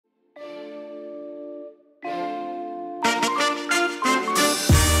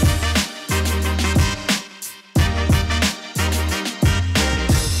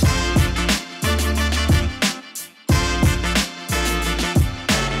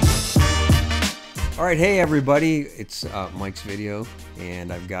All right, hey everybody, it's Mike's video,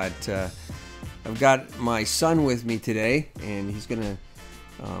 and I've got my son with me today, and he's gonna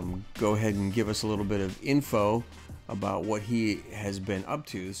go ahead and give us a little bit of info about what he has been up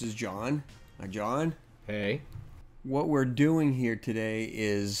to. This is John. Hi, John. Hey. What we're doing here today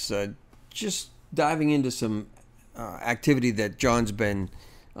is just diving into some activity that John's been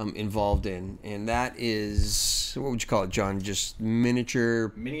involved in, and that is, what would you call it, John? Just miniature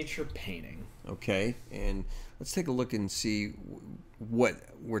painting. Okay, and let's take a look and see what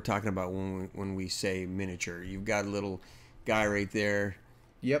we're talking about when we say miniature. You've got a little guy right there.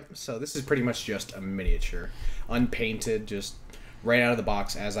 Yep, so this is pretty much just a miniature. Unpainted, just right out of the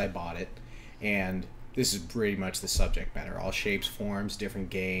box as I bought it. And this is pretty much the subject matter. All shapes, forms, different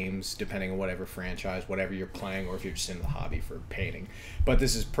games, depending on whatever franchise, whatever you're playing, or if you're just in the hobby for painting. But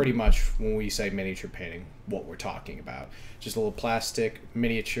this is pretty much, when we say miniature painting, what we're talking about. Just a little plastic,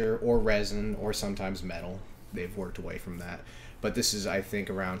 miniature, or resin, or sometimes metal. They've worked away from that. But this is, I think,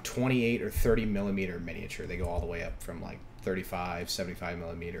 around 28 or 30 millimeter miniature. They go all the way up from like 35, 75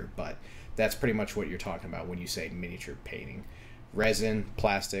 millimeter. But that's pretty much what you're talking about when you say miniature painting. Resin,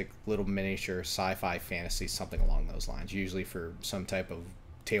 plastic, little miniature, sci-fi, fantasy, something along those lines. Usually for some type of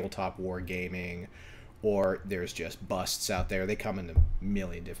tabletop war gaming, or there's just busts out there. They come in a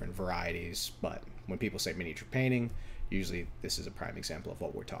million different varieties, but when people say miniature painting, usually this is a prime example of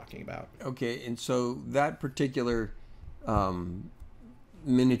what we're talking about. Okay, and so that particular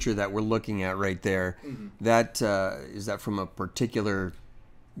miniature that we're looking at right there, that is that from a particular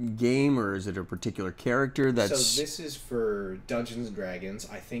game, or is it a particular character? So this is for Dungeons and Dragons.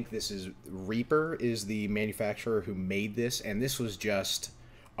 I think this is Reaper is the manufacturer who made this, and this was just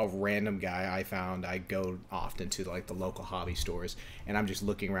a random guy I found. I go often to like the local hobby stores, and I'm just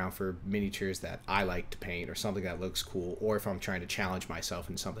looking around for miniatures that I like to paint, or something that looks cool, or if I'm trying to challenge myself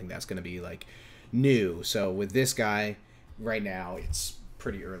in something that's going to be like new. So with this guy right now, it's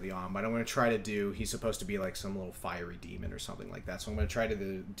pretty early on, but I'm going to try to do, he's supposed to be like some little fiery demon or something like that, so I'm going to try to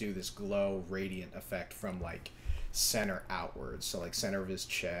do this glow radiant effect from like center outwards, so like center of his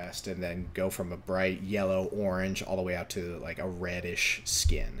chest, and then go from a bright yellow orange all the way out to like a reddish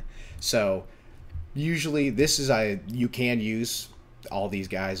skin. So usually this is, you can use all these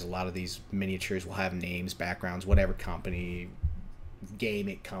guys. A lot of these miniatures will have names, backgrounds, whatever company, game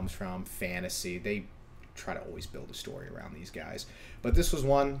it comes from, fantasy. They try to always build a story around these guys. But this was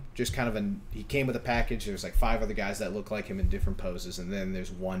one, just kind of he came with a package. There's like 5 other guys that look like him in different poses, and then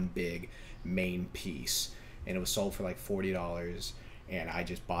there's one big main piece, and it was sold for like $40, and I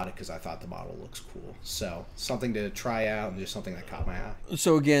just bought it because I thought the model looks cool. So something to try out, and just something that caught my eye.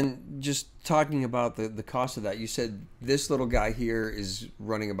 So again, just talking about the cost of that, you said this little guy here is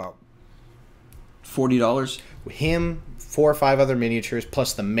running about $40? Him, 4 or 5 other miniatures,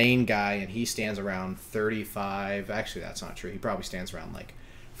 plus the main guy, and he stands around 35. Actually, that's not true. He probably stands around like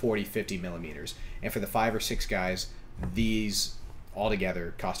 40, 50 millimeters. And for the 5 or 6 guys, these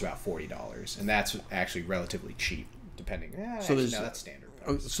altogether cost about $40. And that's actually relatively cheap, depending. So no, that's standard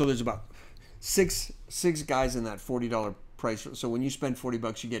price. So there's about six guys in that $40 price. So when you spend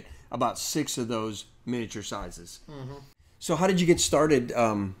 $40, you get about 6 of those miniature sizes. So how did you get started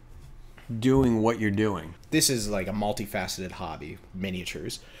doing what you're doing? This is like a multifaceted hobby,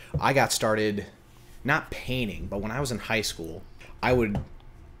 miniatures. I got started not painting, but when I was in high school, I would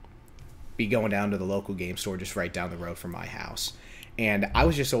be going down to the local game store just right down the road from my house, and I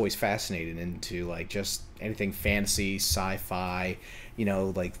was just always fascinated into like just anything fantasy, sci-fi, you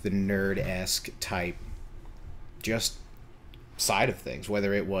know, like the nerd-esque type just side of things,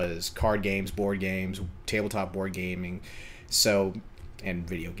 whether it was card games, board games, tabletop board gaming, and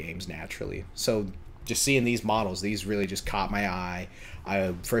video games naturally. So just seeing these models, these really just caught my eye.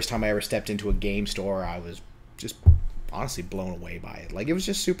 First time I ever stepped into a game store, I was just honestly blown away by it. Like, it was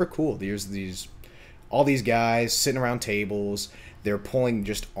just super cool. There's all these guys sitting around tables. They're pulling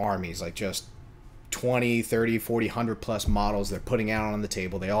just armies, like just 20, 30, 40, 100 plus models they're putting out on the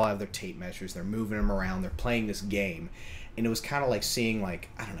table. They all have their tape measures. They're moving them around. They're playing this game. And it was kind of like seeing, like,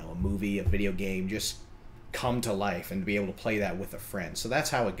 I don't know, a movie, a video game, just come to life, and to be able to play that with a friend. So that's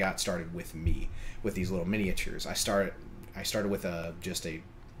how it got started with me, with these little miniatures. I started with I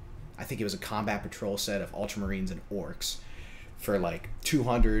think it was a combat patrol set of ultramarines and orcs for like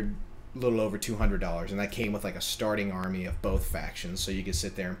 $200, a little over $200, and that came with like a starting army of both factions, so you could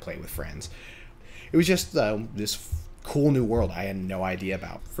sit there and play with friends. It was just this cool new world I had no idea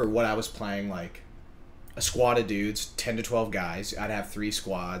about. For what I was playing, like a squad of dudes, 10 to 12 guys. I'd have 3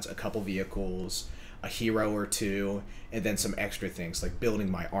 squads, a couple vehicles, a hero or 2, and then some extra things like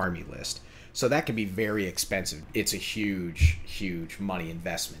building my army list. So that can be very expensive. It's a huge, huge money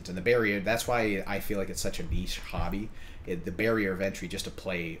investment. And the barrier, that's why I feel like it's such a niche hobby. The barrier of entry just to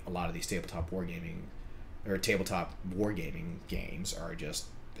play a lot of these tabletop wargaming games are just,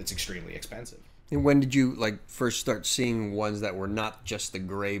 it's extremely expensive. And when did you like first start seeing ones that were not just the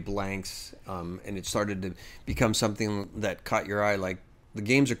gray blanks, and it started to become something that caught your eye? Like, the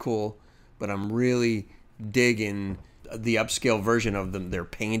games are cool, but I'm really digging the upscale version of them. They're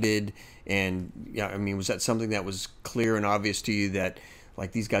painted, and yeah, I mean, was that something that was clear and obvious to you that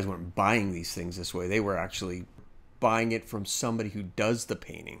like these guys weren't buying these things this way? They were actually buying it from somebody who does the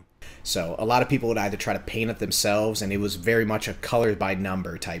painting. So a lot of people would either try to paint it themselves, and it was very much a color by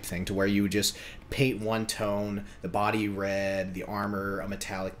number type thing, to where you would just paint one tone, the body red, the armor a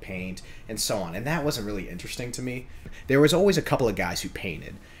metallic paint, and so on. And that wasn't really interesting to me. There was always a couple of guys who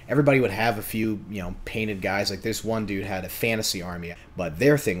painted. Everybody would have a few, painted guys. Like this one dude had a fantasy army, but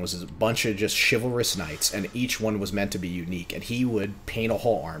their thing was a bunch of just chivalrous knights, and each one was meant to be unique. And he would paint a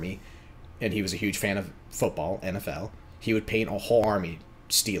whole army, and he was a huge fan of football, NFL. He would paint a whole army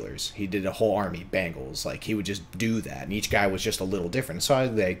Steelers. He did a whole army Bengals. Like, he would just do that, and each guy was just a little different. So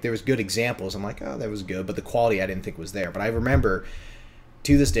there was good examples. I'm like, oh, that was good, but the quality I didn't think was there. But I remember,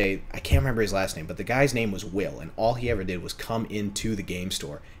 to this day, I can't remember his last name, but the guy's name was Will, and all he ever did was come into the game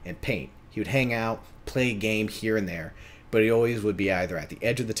store and paint. He would hang out, play a game here and there, but he always would be either at the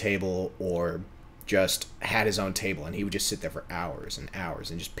edge of the table or just had his own table, and he would just sit there for hours and hours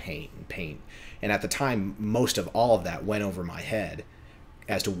and just paint and paint. And at the time, most of all of that went over my head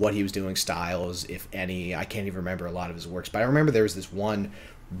as to what he was doing, styles, if any. I can't even remember a lot of his works, but I remember there was this one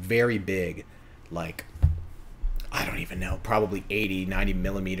very big, like, I don't even know, probably 80, 90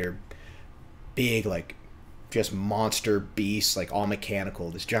 millimeter big, like, just monster beast, like all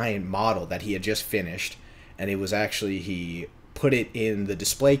mechanical, this giant model that he had just finished. And it was actually, he put it in the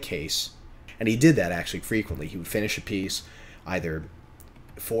display case, and he did that actually frequently. He would finish a piece either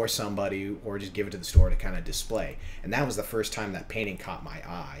for somebody or just give it to the store to kind of display. And that was the first time that painting caught my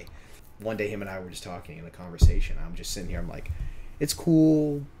eye. One day him and I were just talking in a conversation. I'm just sitting here, I'm like, it's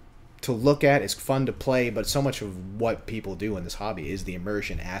cool to look at, it's fun to play, but so much of what people do in this hobby is the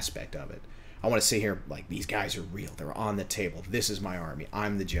immersion aspect of it. I want to sit here like, these guys are real, they're on the table, this is my army,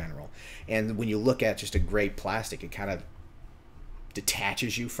 I'm the general. And when you look at just a gray plastic, it kind of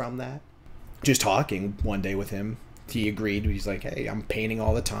detaches you from that. Just talking one day with him, he agreed. He's like, hey, I'm painting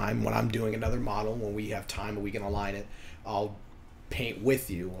all the time. When I'm doing another model, when we have time and we can align it, I'll paint with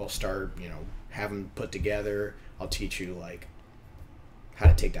you. I'll start, have them put together. I'll teach you, like, how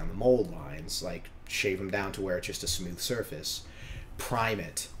to take down the mold lines, like, shave them down to where it's just a smooth surface. Prime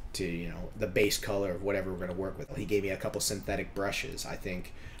it to, the base color of whatever we're going to work with. He gave me a couple synthetic brushes. I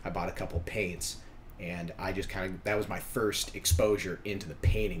think I bought a couple paints. And I just that was my first exposure into the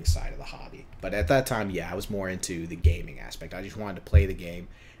painting side of the hobby. But at that time, yeah, I was more into the gaming aspect. I just wanted to play the game.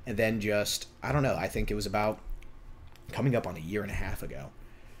 And then just, I don't know, I think it was about coming up on a year and a half ago.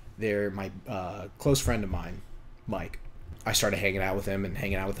 My close friend of mine, Mike, I started hanging out with him and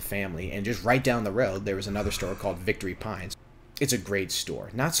hanging out with the family. And just right down the road, there was another store called Victory Pines. It's a great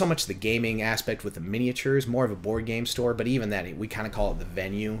store. Not so much the gaming aspect with the miniatures, more of a board game store. But even that, we kind of call it the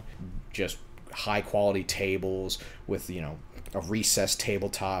venue. Just high quality tables with a recessed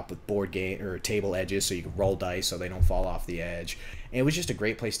tabletop with board game or table edges so you can roll dice so they don't fall off the edge. And it was just a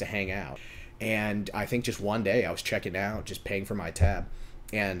great place to hang out. And I think just one day I was checking out, just paying for my tab,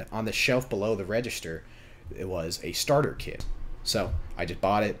 and on the shelf below the register it was a starter kit. So I just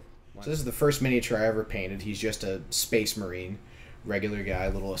bought it. So this is the first miniature I ever painted. He's just a space marine, regular guy,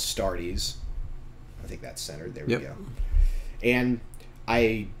 little Astartes. I think that's centered. There we go. And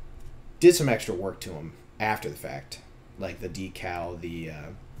I did some extra work to him after the fact, like the decal, the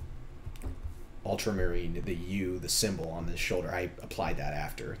ultramarine, the U, the symbol on the shoulder. I applied that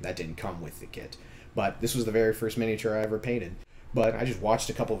after. That didn't come with the kit. But this was the very first miniature I ever painted. But I just watched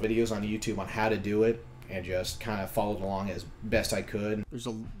a couple videos on YouTube on how to do it and just kind of followed along as best I could. There's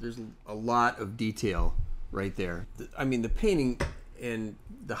a lot of detail right there. I mean, the painting and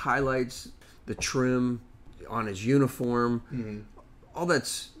the highlights, the trim on his uniform, all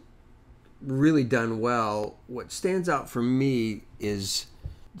that's really done well. What stands out for me is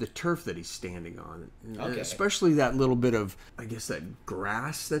the turf that he's standing on, especially that little bit of, I guess, that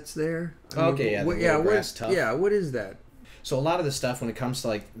grass that's there. Grass tuff. Yeah, what is that? So a lot of the stuff when it comes to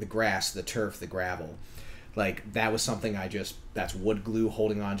like the grass, the turf, the gravel, Like, that was something that's wood glue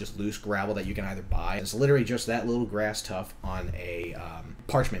holding on just loose gravel that you can either buy. It's literally just that little grass tuft on a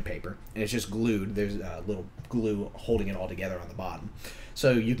parchment paper, and it's just glued. There's a little glue holding it all together on the bottom.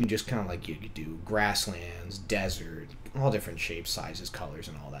 So you can just kind of like, you could do grasslands, desert, all different shapes, sizes, colors,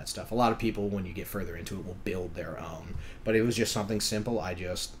 and all that stuff. A lot of people, when you get further into it, will build their own. But it was just something simple. I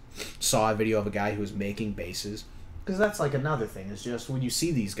just saw a video of a guy who was making bases. Because that's like another thing, is just when you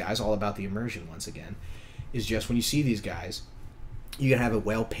see these guys, all about the immersion once again, is just when you see these guys, you can have it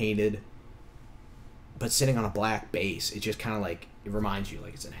well painted, but sitting on a black base, it just kind of like, it reminds you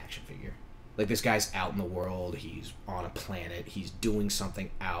like it's an action figure. Like, this guy's out in the world, he's on a planet, he's doing something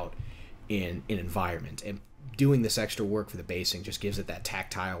out in an environment, and doing this extra work for the basing just gives it that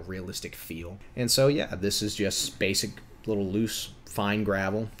tactile, realistic feel. And so, yeah, this is just basic little loose, fine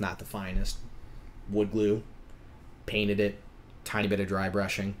gravel, not the finest, wood glue, painted it, tiny bit of dry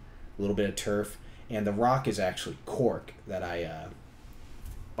brushing, a little bit of turf, and the rock is actually cork that I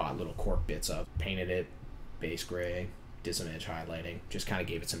bought little cork bits of, painted it, base gray, did some edge highlighting, just kind of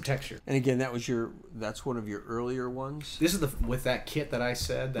gave it some texture. And again, that's one of your earlier ones? This is with that kit that I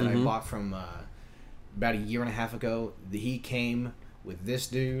said that I bought from about a year and a half ago. He came with this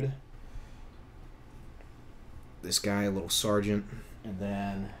dude, this guy, a little sergeant, and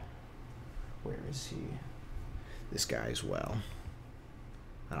then, where is he? This guy as well.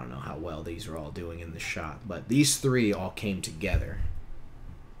 I don't know how well these are all doing in the shot, but these three all came together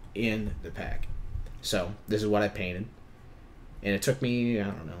in the pack. So this is what I painted. And it took me, I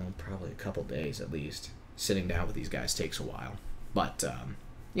don't know, probably a couple days at least. Sitting down with these guys takes a while. But,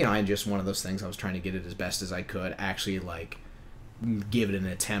 you know, and just one of those things, I was trying to get it as best as I could. Actually, like, give it an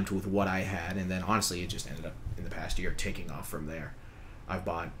attempt with what I had. And then, honestly, it just ended up, in the past year, taking off from there. I've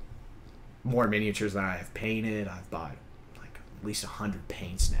bought more miniatures than I have painted. I've bought, like, at least 100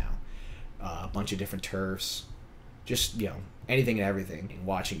 paints now. A bunch of different turfs. Just, you know, anything and everything. And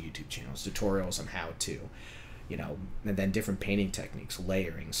watching YouTube channels, tutorials on how to. You know, and then different painting techniques,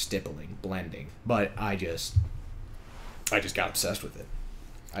 layering, stippling, blending. But I just got obsessed with it.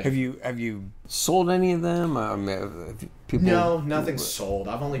 Have you sold any of them? No, nothing's sold.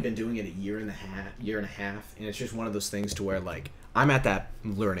 I've only been doing it a year and a half, and it's just one of those things to where, like, I'm at that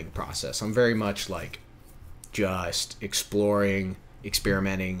learning process. I'm very much like just exploring,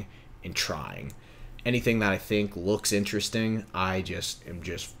 experimenting, and trying. Anything that I think looks interesting, I just am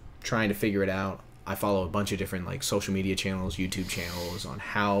just trying to figure it out. I follow a bunch of different, like, social media channels, YouTube channels on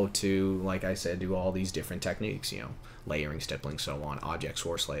how to, like I said, do all these different techniques, you know, layering, stippling, so on, object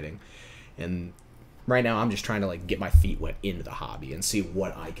source lighting. And right now I'm just trying to, like, get my feet wet into the hobby and see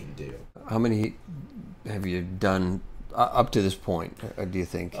what I can do. How many have you done up to this point, do you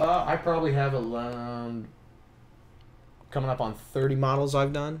think? I probably have around coming up on 30 models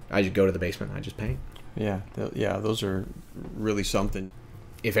I've done. I just go to the basement and I just paint. Yeah, those are really something.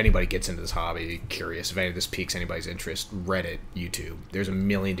 If anybody gets into this hobby, curious, if any of this piques anybody's interest, Reddit, YouTube, there's a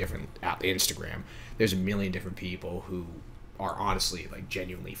million different, Instagram, there's a million different people who are honestly, like,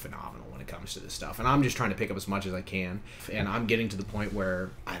 genuinely phenomenal when it comes to this stuff. And I'm just trying to pick up as much as I can. And I'm getting to the point where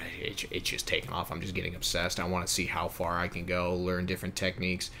it's just taking off. I'm just getting obsessed. I want to see how far I can go, learn different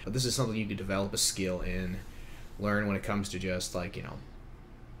techniques. But this is something you can develop a skill in, learn when it comes to just, like, you know,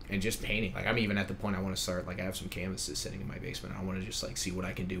 and just painting. Like, I'm even at the point I want to start, like, I have some canvases sitting in my basement. I want to just, like, see what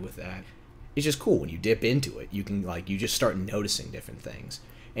I can do with that. It's just cool when you dip into it. You can, like, you just start noticing different things.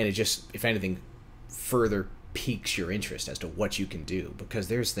 And it just, if anything, further piques your interest as to what you can do. Because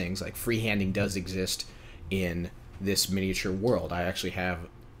there's things like freehanding does exist in this miniature world. I actually have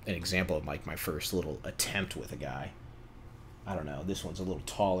an example of, like, my first little attempt with a guy. I don't know, this one's a little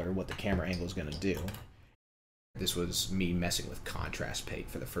taller, what the camera angle is going to do. This was me messing with contrast paint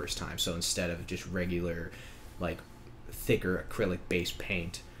for the first time. So instead of just regular, like, thicker acrylic base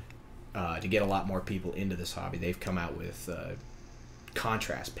paint, to get a lot more people into this hobby, they've come out with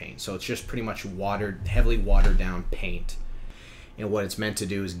contrast paint. So it's just pretty much heavily watered down paint. And what it's meant to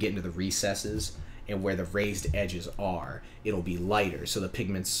do is get into the recesses, and where the raised edges are, it'll be lighter. So the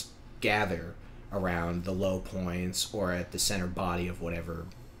pigments gather around the low points or at the center body of whatever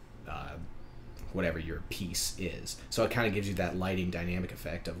your piece is. So it kind of gives you that lighting dynamic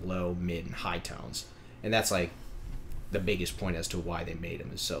effect of low, mid, and high tones. And that's, like, the biggest point as to why they made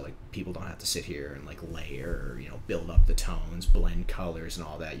them, is so, like, people don't have to sit here and, like, layer or, you know, build up the tones, blend colors and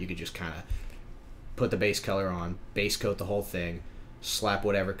all that. You could just kind of put the base color on, base coat the whole thing, slap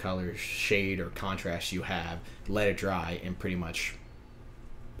whatever color, shade, or contrast you have, let it dry, and pretty much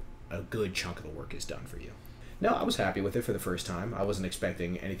a good chunk of the work is done for you. No, I was happy with it for the first time. I wasn't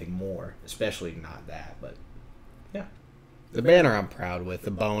expecting anything more, especially not that, but yeah. The banner I'm proud with.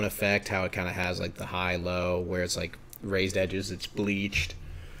 The bone effect, how it kind of has like the high-low, where it's like raised edges, it's bleached.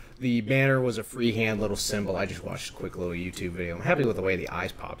 The banner was a freehand little symbol. I just watched a quick little YouTube video. I'm happy with the way the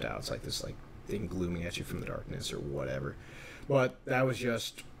eyes popped out. It's like this like thing glooming at you from the darkness or whatever. But that was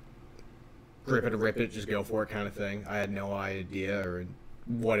just grip it or rip it, just go for it kind of thing. I had no idea or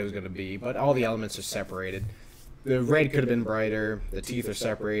what it was going to be, but all the elements are separated. The red could have been brighter. The teeth are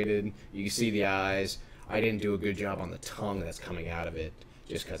separated. You can see the eyes. I didn't do a good job on the tongue that's coming out of it,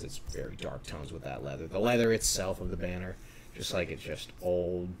 just because it's very dark tones with that leather. The leather itself of the banner, just like it's just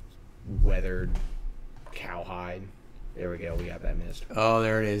old, weathered cowhide. There we go. We got that mist. Oh,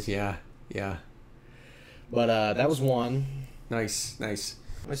 there it is. Yeah. Yeah. But that was one. Nice. Nice.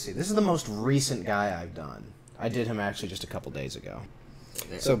 Let's see. This is the most recent guy I've done. I did him actually just a couple days ago.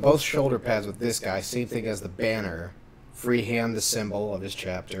 So both shoulder pads with this guy, same thing as the banner. Freehand the symbol of his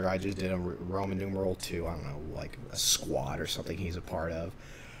chapter. I just did a Roman numeral 2. I don't know, like a squad or something he's a part of.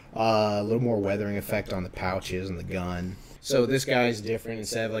 A little more weathering effect on the pouches and the gun. So this guy's different.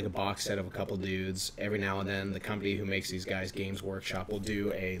 Instead of like a box set of a couple dudes, every now and then the company who makes these guys, Games Workshop, will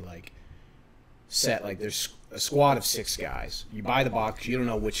do a like set. Like there's a squad of 6 guys. You buy the box, you don't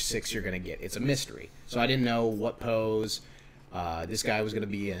know which 6 you're gonna get. It's a mystery. So I didn't know what pose this guy was gonna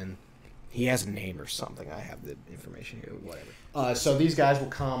be in. He has a name or something. I have the information here, whatever. So these guys will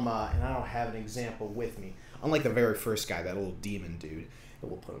come, and I don't have an example with me. Unlike the very first guy, that little demon dude. But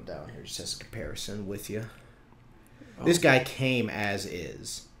we'll put him down here just as a comparison with you. Oh. This guy came as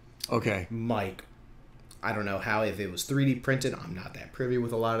is. Okay. Mike. I don't know how, if it was 3D printed. I'm not that privy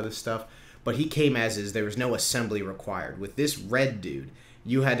with a lot of this stuff. But he came as is. There was no assembly required. With this red dude,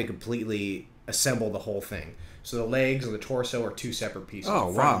 you had to completely assemble the whole thing. So the legs and the torso are 2 separate pieces.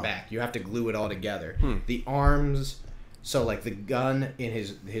 Oh, front wow. and back. You have to glue it all together. The arms, so like the gun in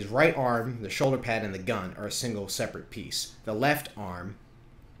his right arm, the shoulder pad and the gun are a single separate piece. The left arm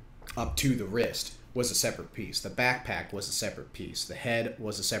up to the wrist was a separate piece. The backpack was a separate piece. The head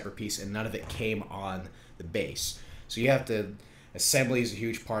was a separate piece, and none of it came on the base. So you have to, assembly is a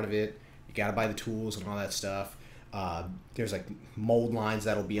huge part of it. You got to buy the tools and all that stuff. There's like mold lines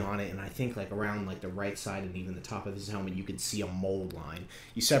that'll be on it, and I think like around like the right side and even the top of his helmet you can see a mold line.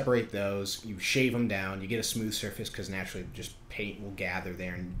 You separate those, you shave them down, you get a smooth surface because naturally just paint will gather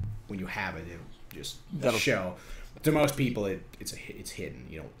there, and when you have it, it'll just show. To most people, it's hidden.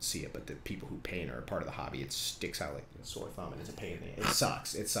 You don't see it, but the people who paint are a part of the hobby. It sticks out like a sore thumb, and it's a pain in the ass. It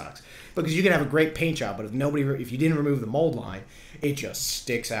sucks. It sucks because you can have a great paint job, but if you didn't remove the mold line, it just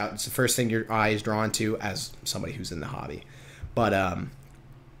sticks out. It's the first thing your eye is drawn to as somebody who's in the hobby. But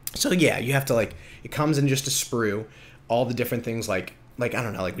so yeah, you have to like it comes in just a sprue. All the different things like I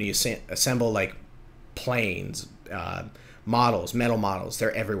don't know, like when you assemble like planes, models, metal models,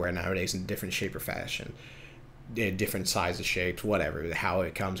 they're everywhere nowadays in different shape or fashion. Different sizes, shapes, whatever, how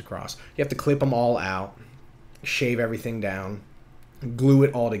it comes across. You have to clip them all out, shave everything down, glue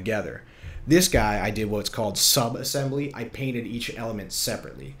it all together. This guy, I did what's called sub-assembly. I painted each element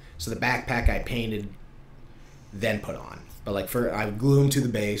separately. So the backpack I painted, then put on. But like I glue them to the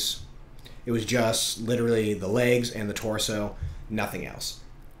base. It was just literally the legs and the torso, nothing else.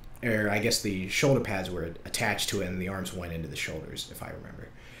 Or I guess the shoulder pads were attached to it and the arms went into the shoulders, if I remember.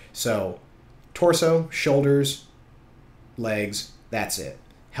 So torso, shoulders, legs, that's it.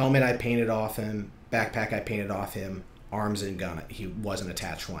 Helmet I painted off him, backpack I painted off him, arms and gun, he wasn't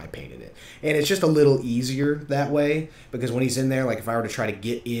attached when I painted it. And it's just a little easier that way, because when he's in there, like if I were to try to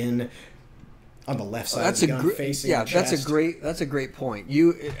get in on the left side of the gun facing the chest. That's a great point.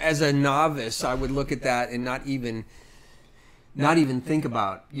 You, as a novice, I would look at that and not even think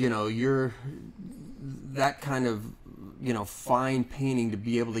about, that kind of, fine painting to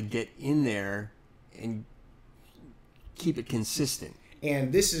be able to get in there and keep it consistent.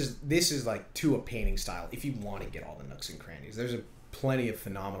 And this is like to a painting style. If you want to get all the nooks and crannies, there's plenty of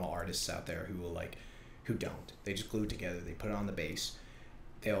phenomenal artists out there who don't. They just glue it together. They put it on the base.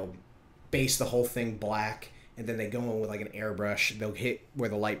 They'll base the whole thing black, and then they go in with like an airbrush. They'll hit where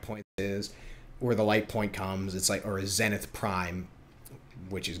the light point is, where the light point comes. It's like, or a zenith prime,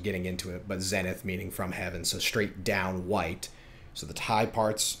 which is getting into it, but zenith meaning from heaven, so straight down white. So the high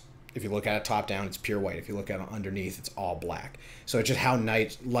parts, if you look at it top down, it's pure white. If you look at it underneath, it's all black. So it's just how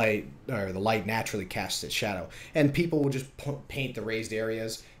the light naturally casts its shadow. And people will just paint the raised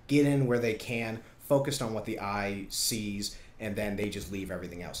areas, get in where they can, focused on what the eye sees, and then they just leave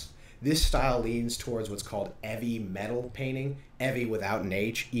everything else. This style leans towards what's called Evy metal painting, Evy without an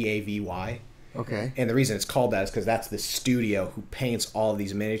H, EAVY. Okay. And the reason it's called that is because that's the studio who paints all of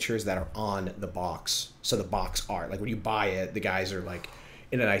these miniatures that are on the box. So the box art, like when you buy it, the guys are like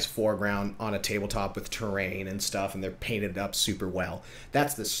in a nice foreground on a tabletop with terrain and stuff, and they're painted up super well.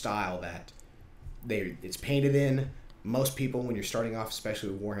 That's the style that it's painted in. Most people, when you're starting off, especially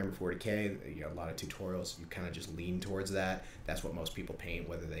with Warhammer 40K, you know, a lot of tutorials, you kind of just lean towards that. That's what most people paint,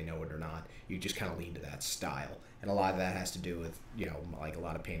 whether they know it or not. You just kind of lean to that style. And a lot of that has to do with, you know, like a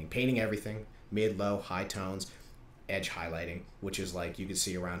lot of painting. Painting everything, mid, low, high tones, edge highlighting, which is like you can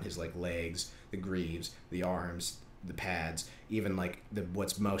see around his like legs, the greaves, the arms, the pads, even like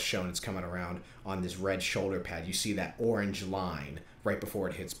what's most shown is coming around on this red shoulder pad. You see that orange line right before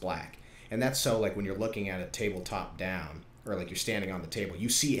it hits black. And that's so like when you're looking at it tabletop down, or like you're standing on the table, you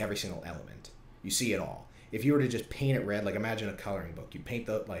see every single element. You see it all. If you were to just paint it red, like imagine a coloring book. You paint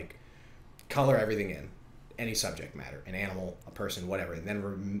color everything in, any subject matter, an animal, a person, whatever, and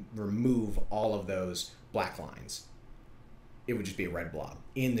then remove all of those black lines. It would just be a red blob.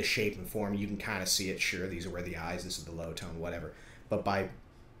 In the shape and form, you can kind of see it. Sure, these are where the eyes, this is the low tone, whatever. But by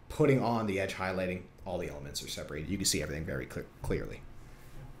putting on the edge highlighting, all the elements are separated. You can see everything very clearly.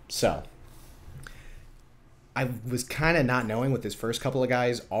 So I was kind of not knowing with this first couple of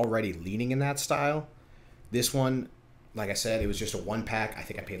guys already leaning in that style. This one, like I said, it was just a one pack. I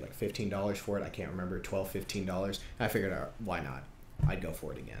think I paid like $15 for it. I can't remember, $12, $15. I figured out, why not? I'd go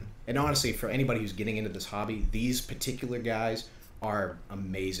for it again. And honestly, for anybody who's getting into this hobby, these particular guys are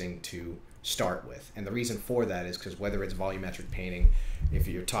amazing to start with. And the reason for that is because whether it's volumetric painting, if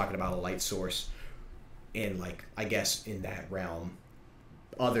you're talking about a light source, and like, I guess in that realm,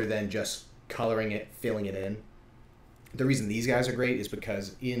 other than just coloring it, filling it in. The reason these guys are great is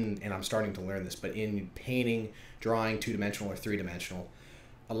because and I'm starting to learn this, but in painting, drawing 2-dimensional or 3-dimensional,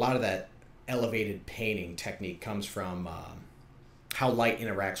 a lot of that elevated painting technique comes from how light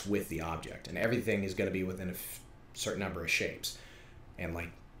interacts with the object. And everything is going to be within a certain number of shapes. And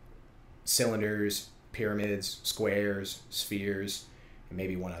like cylinders, pyramids, squares, spheres, and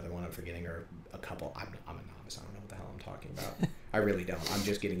maybe one other one I'm forgetting, or a couple. I'm a novice. I don't know what the hell I'm talking about. I really don't. I'm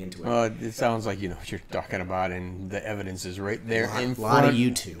just getting into it. Well, it sounds like you know what you're talking about, and the evidence is right there in front. A lot of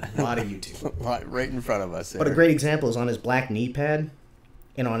YouTube. Right in front of us there. But a great example is on his black knee pad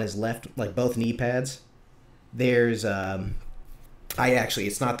and on his left, like both knee pads, there's,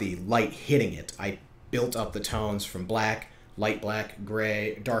 it's not the light hitting it. I built up the tones from black, light black,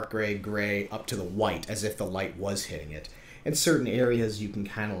 gray, dark gray, gray, up to the white, as if the light was hitting it. In certain areas, you can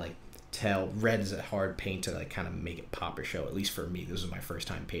kind of like tell red is a hard paint to like kind of make it pop or show. At least for me, this was my first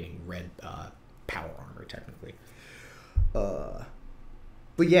time painting red power armor technically. But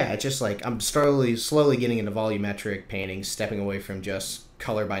yeah, it's just like I'm slowly getting into volumetric painting, stepping away from just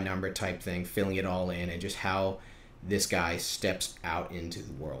color by number type thing, filling it all in, and just how this guy steps out into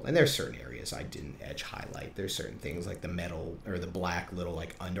the world. And there's certain areas I didn't edge highlight. There's certain things like the metal or the black little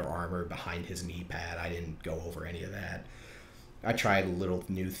like Under Armour behind his knee pad. I didn't go over any of that. I tried little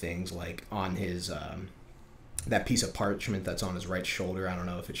new things like on his that piece of parchment that's on his right shoulder. I don't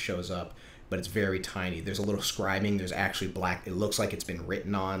know if it shows up, but it's very tiny. There's a little scribing. There's actually black. It looks like it's been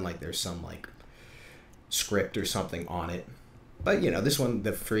written on, like there's some like script or something on it. But you know, this one,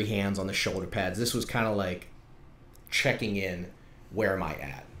 the free hands on the shoulder pads, this was kind of like checking in, where am I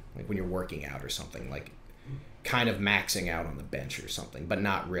at? Like when you're working out or something, like kind of maxing out on the bench or something, but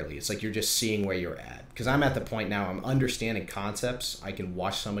not really. It's like you're just seeing where you're at. Because I'm at the point now, I'm understanding concepts. I can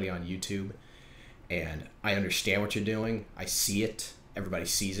watch somebody on YouTube and I understand what you're doing. I see it. Everybody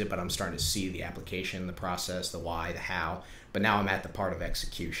sees it, but I'm starting to see the application, the process, the why, the how. But now I'm at the part of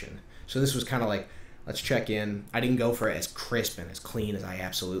execution. So this was kind of like, let's check in. I didn't go for it as crisp and as clean as I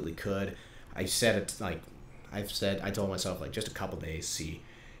absolutely could. I said it like, I told myself like just a couple days, see,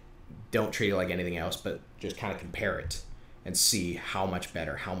 don't treat it like anything else, but just kind of compare it and see how much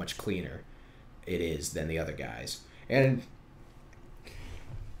better, how much cleaner it is than the other guys. And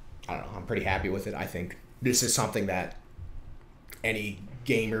I don't know, I'm pretty happy with it. I think this is something that any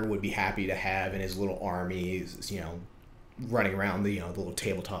gamer would be happy to have in his little army, you know, running around the, you know, the little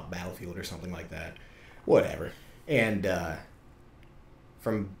tabletop battlefield or something like that. Whatever. And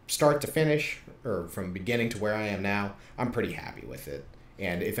from start to finish, or from beginning to where I am now, I'm pretty happy with it.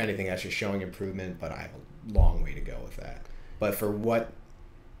 And if anything, that's just showing improvement, but I have a long way to go with that. But for what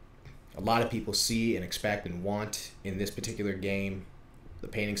a lot of people see and expect and want in this particular game, the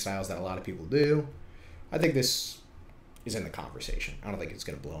painting styles that a lot of people do, I think this is in the conversation. I don't think it's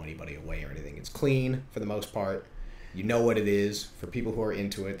going to blow anybody away or anything. It's clean for the most part. You know what it is. For people who are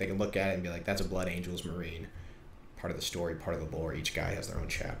into it, they can look at it and be like, that's a Blood Angels Marine. Part of the story, part of the lore. Each guy has their own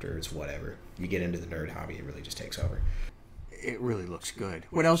chapter. It's whatever. You get into the nerd hobby, it really just takes over. It really looks good.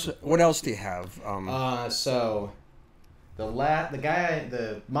 What else? What else do you have? So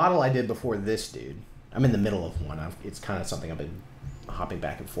the model I did before this dude, I'm in the middle of one. It's kind of something I've been hopping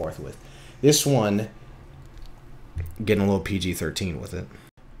back and forth with. This one, getting a little PG-13 with it.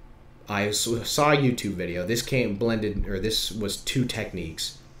 I saw a YouTube video. This this was 2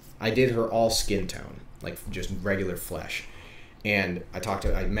 techniques. I did her all skin tone, like just regular flesh. And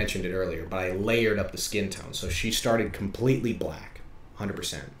I mentioned it earlier, but I layered up the skin tone. So she started completely black,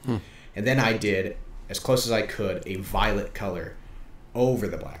 100%. And then I did, as close as I could, a violet color over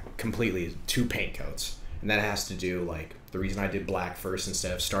the black, completely 2 paint coats. And that has to do, like, the reason I did black first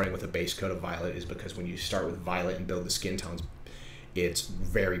instead of starting with a base coat of violet is because when you start with violet and build the skin tones, it's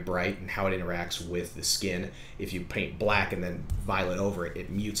very bright and how it interacts with the skin. If you paint black and then violet over it, it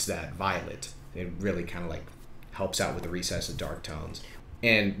mutes that violet. It really kind of like helps out with the recess of dark tones.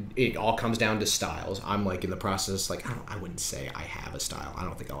 And it all comes down to styles. I'm like in the process, like, I wouldn't say I have a style. I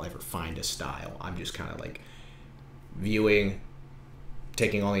don't think I'll ever find a style. I'm just kind of like viewing,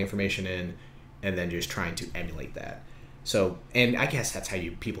 taking all the information in, and then just trying to emulate that. So, and I guess that's how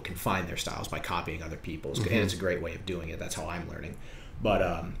people can find their styles, by copying other people's, and it's a great way of doing it. That's how I'm learning.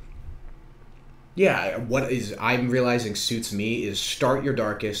 But yeah, what is I'm realizing suits me is start your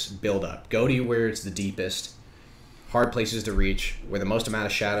darkest, build up, go to where it's the deepest, hard places to reach, where the most amount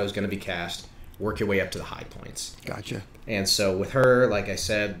of shadow is going to be cast. Work your way up to the high points. Gotcha. And so with her, like I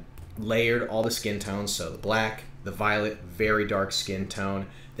said, layered all the skin tones. So the black, the violet, very dark skin tone.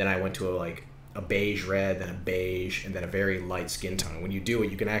 Then I went to a beige red, then a beige, and then a very light skin tone. When you do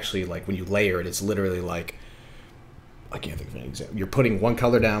it, you can actually, like, when you layer it, it's literally like, I can't think of an example. You're putting one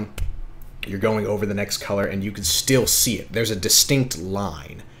color down, you're going over the next color, and you can still see it. There's a distinct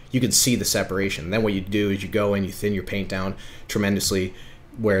line. You can see the separation. And then what you do is you go in, you thin your paint down tremendously,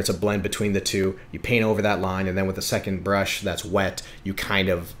 where it's a blend between the two. You paint over that line, and then with the second brush that's wet, you kind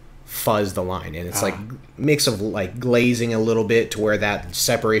of fuzz the line. And it's like mix of like glazing a little bit to where that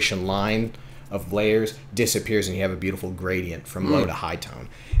separation line of layers disappears, and you have a beautiful gradient from low to high tone.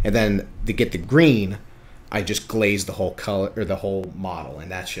 And then to get the green, I just glaze the whole color or the whole model, and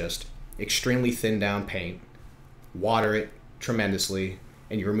that's just extremely thin down paint, water it tremendously,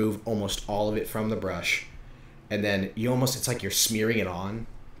 and you remove almost all of it from the brush, and then it's like you're smearing it on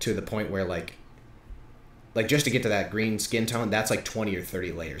to the point where like just to get to that green skin tone, that's like 20 or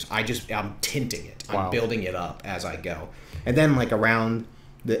 30 layers. I'm tinting it. Wow. I'm building it up as I go. And then like around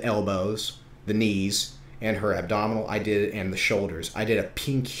the elbows, the knees, and her abdominal, and the shoulders, I did a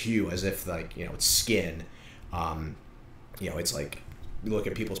pink hue as if like, it's skin. It's like, you look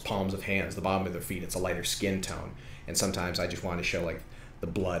at people's palms of hands, the bottom of their feet, it's a lighter skin tone. And sometimes I just want to show like the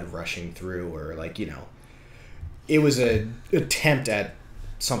blood rushing through, or like, it was an attempt at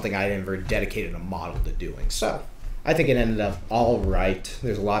something I never dedicated a model to doing. So I think it ended up all right.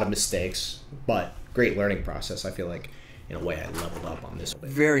 There's a lot of mistakes, but great learning process. I feel like in a way I leveled up on this.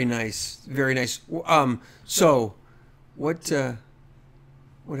 Very nice. Very nice. So what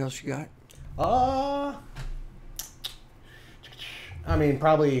else you got? I mean,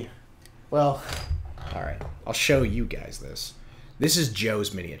 probably, well, all right. I'll show you guys this. This is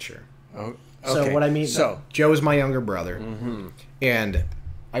Joe's miniature. Oh, okay. So what I mean, Joe is my younger brother, and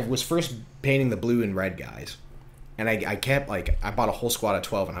I was first painting the blue and red guys, and I kept like, I bought a whole squad of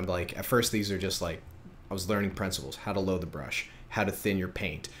 12, and I'm like, at first these are just like, I was learning principles, how to load the brush, how to thin your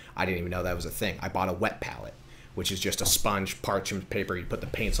paint. I didn't even know that was a thing. I bought a wet palette, which is just a sponge parchment paper. You put the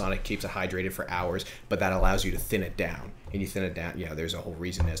paints on it, keeps it hydrated for hours, but that allows you to thin it down. And you thin it down, there's a whole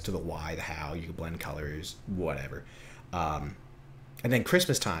reason as to the why, the how, you can blend colors, whatever. And then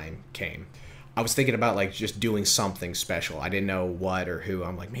Christmas time came. I was thinking about like just doing something special. I didn't know what or who.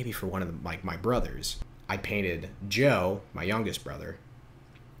 I'm like, maybe for one of my brothers. I painted Joe, my youngest brother,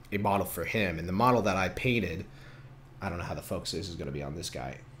 a model for him. And the model that I painted, I don't know how the focus is going to be on this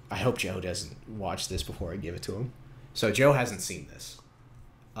guy. I hope Joe doesn't watch this before I give it to him. So Joe hasn't seen this.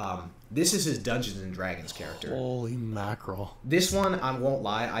 This is his Dungeons and Dragons character. Holy mackerel. This one, I won't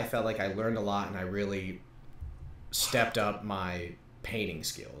lie, I felt like I learned a lot and I really stepped up my painting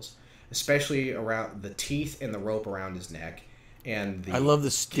skills, especially around the teeth and the rope around his neck. And I love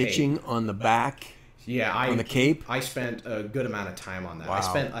the stitching on the back. Yeah, on the cape. I spent a good amount of time on that. Wow. I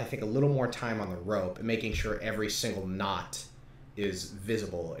spent, I think, a little more time on the rope and making sure every single knot is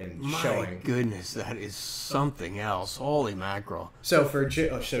visible and showing. My goodness, that is something else. Holy mackerel. So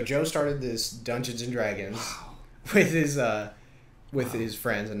Joe started this Dungeons and Dragons with his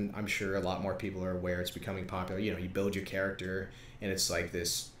friends, and I'm sure a lot more people are aware it's becoming popular. You build your character, and it's like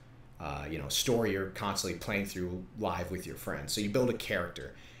this story you're constantly playing through live with your friends. So you build a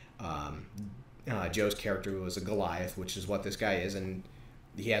character. Joe's character was a Goliath, which is what this guy is, and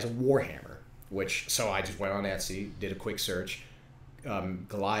he has a Warhammer, so I just went on Etsy, did a quick search.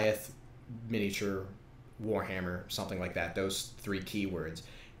 Goliath miniature Warhammer, something like that. Those 3 keywords.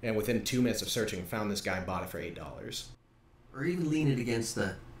 And within 2 minutes of searching, found this guy and bought it for $8. Or even lean it against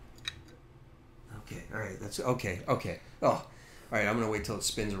the... Okay, all right, that's... Okay. Oh, all right, I'm going to wait till it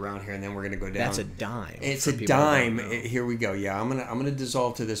spins around here, and then we're going to go down. That's a dime. It's a dime. Here we go. Yeah, I'm gonna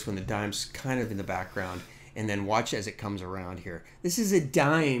dissolve to this when the dime's kind of in the background, and then watch as it comes around here. This is a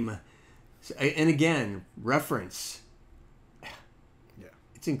dime. And again, reference. Yeah.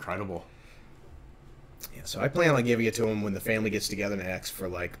 It's incredible. Yeah, so I plan on giving it to him when the family gets together next for,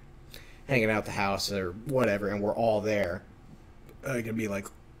 like, hanging out at the house or whatever, and we're all there. I can be like,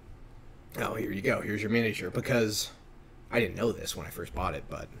 oh, here you go. Here's your miniature. Because I didn't know this when I first bought it,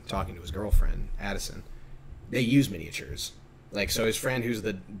 but talking to his girlfriend, Addison, they use miniatures. Like, so his friend who's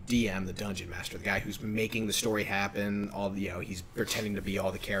the DM, the dungeon master, the guy who's making the story happen, all the, he's pretending to be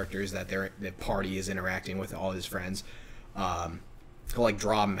all the characters that the party is interacting with, all his friends. He'll, like,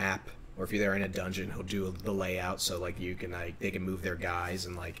 draw a map, or if you're there in a dungeon, he'll do the layout so, like, you can, like, they can move their guys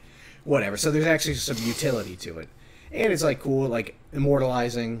and, like, whatever. So there's actually some utility to it. And it's, like, cool, like,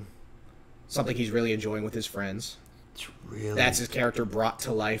 immortalizing something he's really enjoying with his friends. It's really... That's his character brought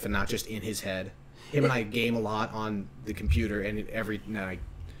to life and not just in his head. Him and I game a lot on the computer, and every night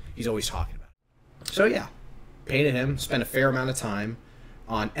he's always talking about it. So yeah, painted him, spent a fair amount of time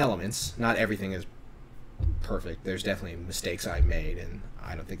on elements. Not everything is perfect. There's definitely mistakes I made, and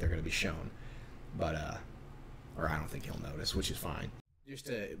I don't think they're going to be shown. But, or I don't think he'll notice, which is fine. Just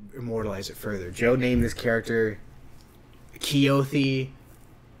to immortalize it further, Joe named this character Keothi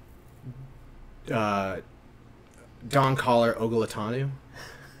Don Collar Ogulatanu.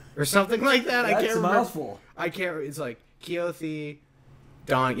 Or something like that. That's I can't remember. a mouthful. I can't. It's like Keothi,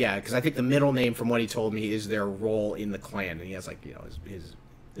 Don. Yeah, because I think the middle name, from what he told me, is their role in the clan, and he has, like,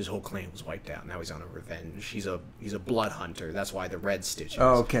 his whole clan was wiped out. Now he's on a revenge. He's a blood hunter. That's why the red stitches.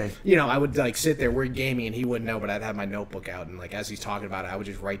 Oh, okay. I would, like, sit there, we're gaming, and he wouldn't know, but I'd have my notebook out, and, like, as he's talking about it, I would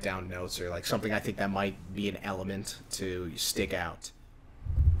just write down notes or, like, something I think that might be an element to stick out.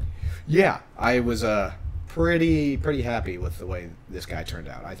 Yeah, I was pretty happy with the way this guy turned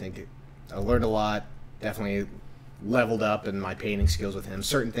out. I think I learned a lot. Definitely leveled up in my painting skills with him.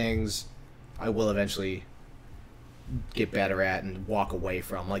 Certain things I will eventually get better at and walk away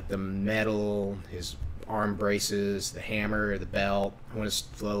from, like the metal, his arm braces, the hammer, the belt. I want to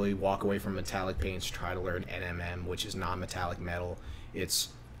slowly walk away from metallic paints, try to learn NMM, which is non-metallic metal. It's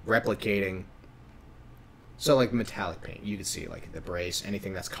replicating. So, like, metallic paint, you can see, like, the brace,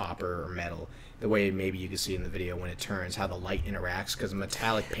 anything that's copper or metal, the way maybe you can see in the video when it turns, how the light interacts, because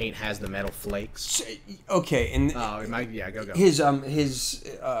metallic paint has the metal flakes. Okay, and go. His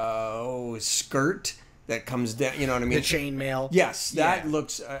skirt that comes down, you know what I mean? The chainmail. Yes, that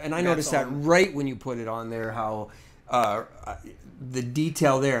looks, and I noticed that right when you put it on there, how the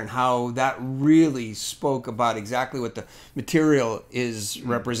detail there and how that really spoke about exactly what the material is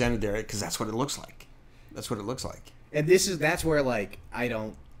represented there, because that's what it looks like. That's what it looks like. And that's where, like,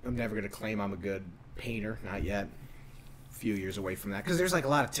 I'm never going to claim I'm a good painter. Not yet. A few years away from that. Because there's, like, a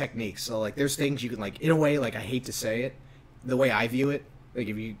lot of techniques. So, like, there's things you can, like, in a way, like, I hate to say it, the way I view it, like,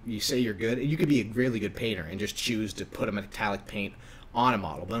 if you say you're good, you could be a really good painter and just choose to put a metallic paint on a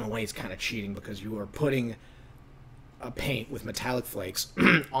model. But in a way, it's kind of cheating because you are putting a paint with metallic flakes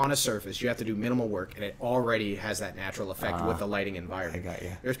on a surface. You have to do minimal work, and it already has that natural effect with the lighting environment. I got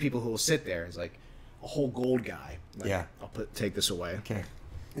you. There's people who will sit there and it's like, a whole gold guy. Like, yeah. I'll take this away. Okay.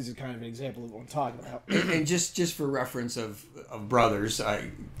 This is kind of an example of what I'm talking about. And just for reference of brothers,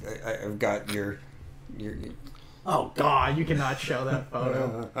 I've got your. Oh God! You cannot show that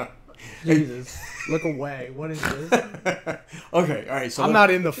photo. Jesus, look away. What is this? Okay, all right. So I'm not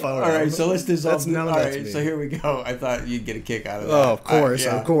in the photo. All right, so let's dissolve. That's none of all that's right, me. so here we go. I thought you'd get a kick out of that. Oh, of course,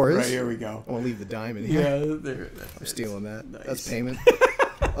 of course. Right, here we go. I want to leave the dime in here. Yeah, there. I'm stealing that. Nice. That's payment.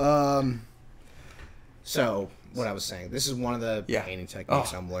 So, what I was saying, this is one of the painting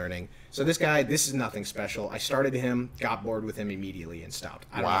techniques I'm learning. So this guy, this is nothing special. I started him, got bored with him immediately, and stopped.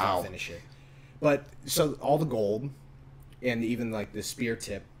 I don't know if I'll finish it. But, so all the gold, and even like the spear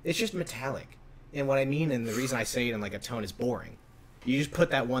tip, it's just metallic. And what I mean, and the reason I say it in like a tone, is boring. You just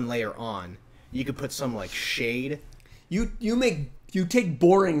put that one layer on. You could put some like shade. You take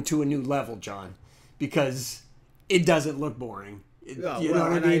boring to a new level, John, because it doesn't look boring. You know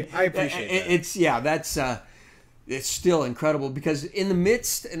what I mean? I appreciate that. It's still incredible because in the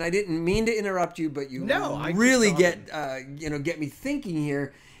midst, and I didn't mean to interrupt you, but you I really get me thinking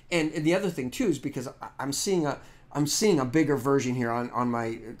here. And the other thing too is because I'm seeing a bigger version here on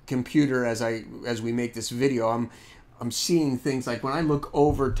my computer as we make this video. I'm seeing things like when I look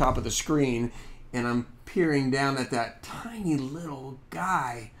over top of the screen and I'm peering down at that tiny little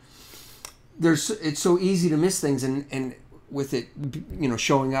guy. it's so easy to miss things, and with it, you know,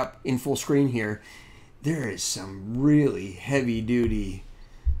 showing up in full screen here, there is some really heavy duty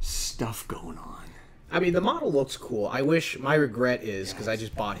stuff going on. I mean, the model looks cool. I wish, my regret is, because I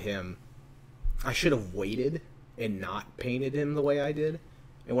just bought him, I should have waited and not painted him the way I did.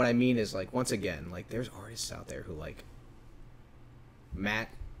 And what I mean is, like, once again, like, there's artists out there who, like, matte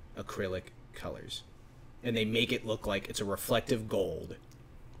acrylic colors. And they make it look like it's a reflective gold.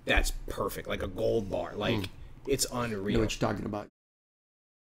 That's perfect. Like a gold bar. Like, it's unreal. I know what you're talking about.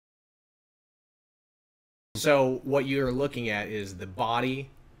 So, what you're looking at is the body,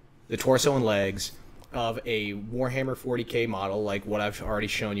 the torso and legs of a Warhammer 40k model, like what I've already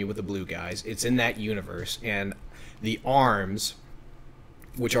shown you with the blue guys. It's in that universe. And the arms,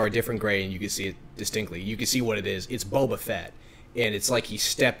 which are a different gray, and you can see it distinctly. You can see what it is. It's Boba Fett. And it's like he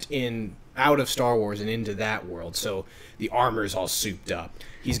stepped in out of Star Wars and into that world. So the armor's all souped up.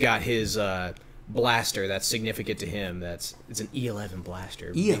 He's got his blaster that's significant to him. It's an E11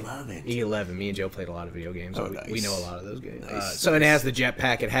 blaster. E11. E11. Me and Joe played a lot of video games. Oh, So nice. we know a lot of those games. Nice. So it has the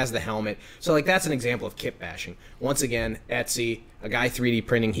jetpack. It has the helmet. So like that's an example of kit bashing. Once again, Etsy, a guy 3D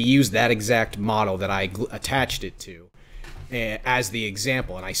printing. He used that exact model that I attached it to as the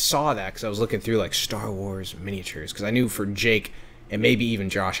example, and I saw that because I was looking through like Star Wars miniatures, because I knew for Jake and maybe even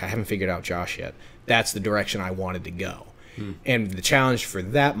Josh, I haven't figured out Josh yet, that's the direction I wanted to go. And the challenge for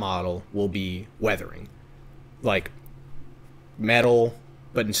that model will be weathering, like metal,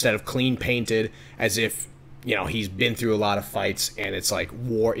 but instead of clean painted, as if, you know, he's been through a lot of fights and it's like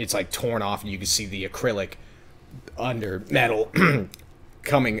it's like torn off, and you can see the acrylic under metal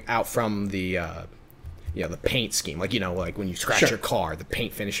coming out from the the paint scheme, like, you know, like when you scratch your car, the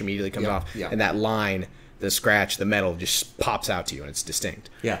paint finish immediately comes off, and that line, the scratch, the metal just pops out to you, and it's distinct.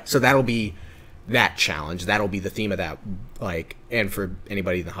 So that'll be that challenge. That'll be the theme of that, like, and for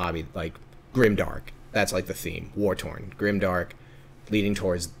anybody in the hobby, like grimdark. That's like the theme, war torn, grimdark, leading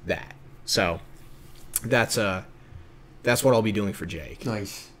towards that. So that's what I'll be doing for Jake.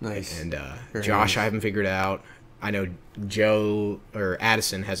 Nice. And Very Josh, nice. I haven't figured out. I know Joe or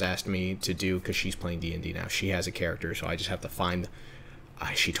Addison has asked me to do, because she's playing D&D now. She has a character, so I just have to find.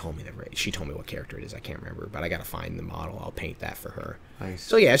 She told me what character it is. I can't remember, but I got to find the model. I'll paint that for her. Nice.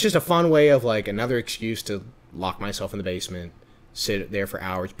 So yeah, it's just a fun way of like another excuse to lock myself in the basement, sit there for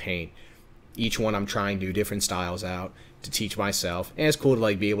hours, paint. Each one I'm trying to do different styles out to teach myself, and it's cool to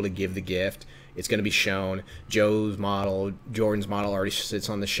like be able to give the gift. It's going to be shown. Joe's model, Jordan's model already sits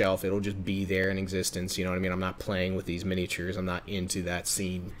on the shelf. It'll just be there in existence. You know what I mean? I'm not playing with these miniatures. I'm not into that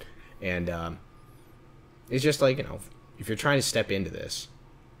scene. And it's just like, you know, if you're trying to step into this,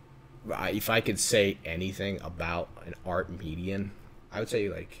 if I could say anything about an art medium, I would say,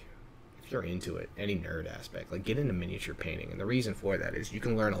 like, if you're into it, any nerd aspect, like, get into miniature painting. And the reason for that is you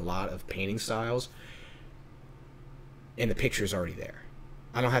can learn a lot of painting styles, and the picture's already there.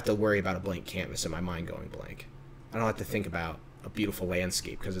 I don't have to worry about a blank canvas and my mind going blank. I don't have to think about a beautiful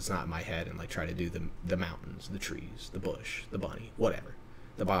landscape because it's not in my head, and like try to do the mountains, the trees, the bush, the bunny, whatever,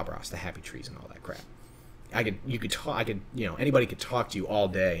 the Bob Ross, the happy trees, and all that crap. Anybody could talk to you all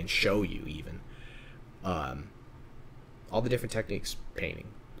day and show you even all the different techniques, painting,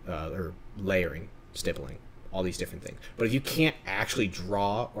 or layering, stippling, all these different things. But if you can't actually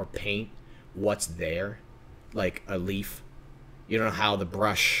draw or paint what's there, like a leaf, you don't know how the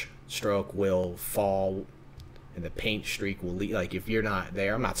brush stroke will fall and the paint streak will leave. Like, if you're not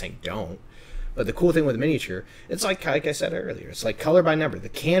there, I'm not saying don't, but the cool thing with miniature, it's like I said earlier, it's like color by number. The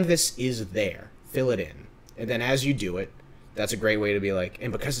canvas is there, fill it in, and then as you do it, that's a great way to be like,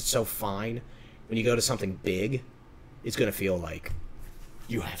 and because it's so fine, when you go to something big, it's gonna feel like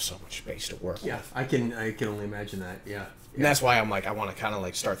you have so much space to work with. I can only imagine that. And that's why I'm like, I want to kind of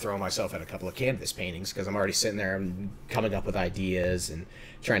like start throwing myself at a couple of canvas paintings, because I'm already sitting there and coming up with ideas and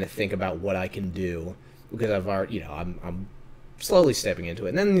trying to think about what I can do, because I've already, you know, I'm slowly stepping into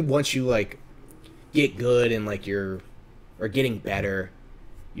it. And then once you like get good and like you're getting better,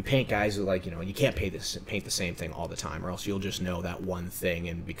 you paint guys who, like, you know, you can't paint the same thing all the time, or else you'll just know that one thing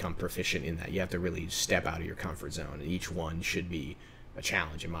and become proficient in that. You have to really step out of your comfort zone, and each one should be a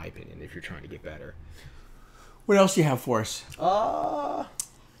challenge, in my opinion, if you're trying to get better. What else do you have for us?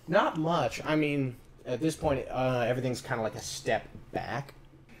 Not much. I mean, at this point, everything's kind of like a step back.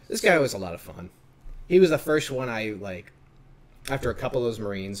 This guy was a lot of fun. He was the first one I, like, after a couple of those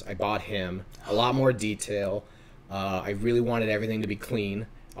Marines, I bought him. A lot more detail. I really wanted everything to be clean.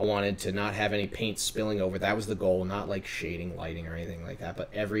 I wanted to not have any paint spilling over. That was the goal, not like shading, lighting, or anything like that. But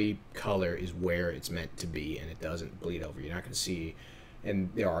every color is where it's meant to be, and it doesn't bleed over. You're not going to see...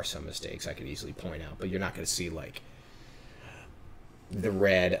 And there are some mistakes I could easily point out, but you're not going to see, like, the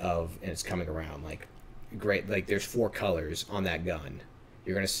red of, and it's coming around, like, great, like, there's 4 colors on that gun.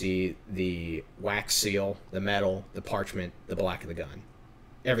 You're going to see the wax seal, the metal, the parchment, the black of the gun.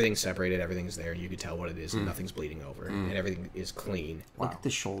 Everything's separated, everything's there, you can tell what it is, and nothing's bleeding over, and everything is clean. Wow. Look at the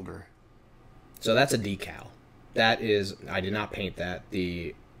shoulder. So that's a decal. That is, I did not paint that.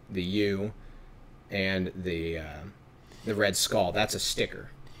 The U and the red skull, that's a sticker.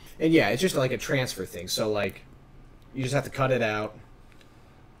 And yeah, it's just like a transfer thing. So like, you just have to cut it out,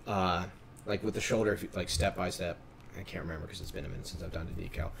 like with the shoulder, if you, like step by step. I can't remember because it's been a minute since I've done a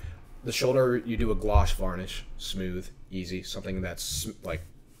decal. The shoulder, you do a gloss varnish, smooth, easy, something that's like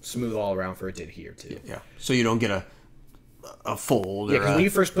smooth all around for it to adhere to. Yeah. So you don't get a fold. Yeah, because when you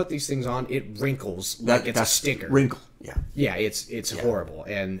first put these things on, it wrinkles like it's a sticker. Wrinkle. Yeah. Yeah, it's horrible,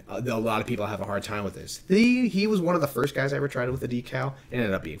 and a lot of people have a hard time with this. He was one of the first guys I ever tried it with a decal. It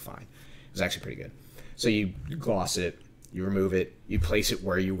ended up being fine. It was actually pretty good. So you gloss it, you remove it, you place it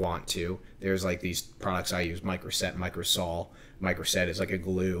where you want to. There's like these products I use, Microset, Microsol. Microset is like a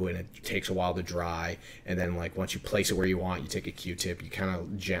glue, and it takes a while to dry. And then like once you place it where you want, you take a Q-tip, you kind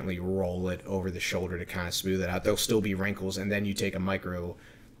of gently roll it over the shoulder to kind of smooth it out. There'll still be wrinkles, and then you take a micro.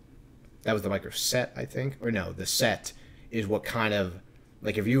 That was the Microset, I think, or no, the set is what kind of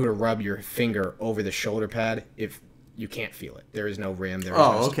like if you were to rub your finger over the shoulder pad, if you can't feel it, there is no rim. There is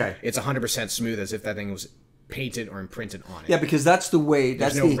okay. It's 100% smooth as if that thing was painted or imprinted on it. Yeah, because that's the way.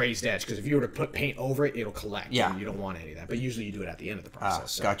 There's no raised edge, because if you were to put paint over it, it'll collect. Yeah, and you don't want any of that. But usually you do it at the end of the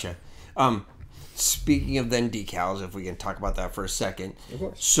process. So. Gotcha. Speaking of then decals, if we can talk about that for a second. Of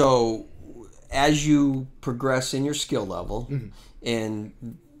course. So, as you progress in your skill level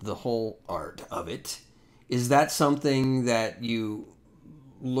and the whole art of it, is that something that you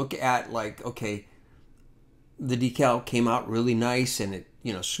look at like, okay, the decal came out really nice and it,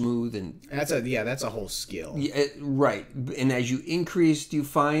 smooth and that's a whole skill. Yeah, right. And as you increase, do you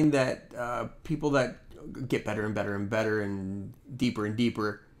find that people that get better and better and better and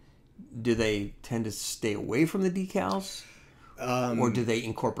deeper, do they tend to stay away from the decals, or do they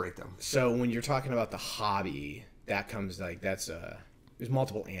incorporate them? So when you're talking about the hobby, that comes like there's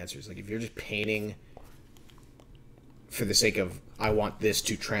multiple answers. Like if you're just painting for the sake of I want this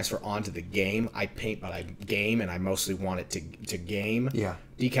to transfer onto the game, I paint but I game, and I mostly want it to game. Yeah.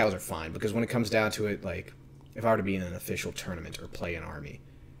 Decals are fine, because when it comes down to it, like if I were to be in an official tournament or play an army,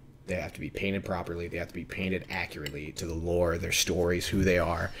 they have to be painted properly. They have to be painted accurately to the lore, their stories, who they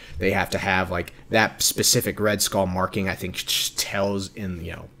are. They have to have like that specific red skull marking. I think tells in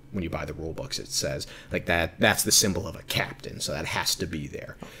when you buy the rule books, it says like that's the symbol of a captain, so that has to be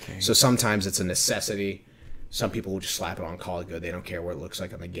there. Okay. So sometimes it's a necessity. Some people will just slap it on, call it good. They don't care what it looks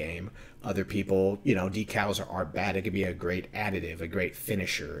like on the game. Other people, decals aren't bad. It could be a great additive, a great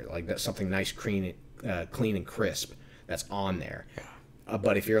finisher, like that's something nice, clean and crisp that's on there. Yeah.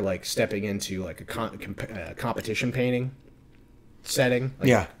 But if you're like stepping into like a competition painting setting,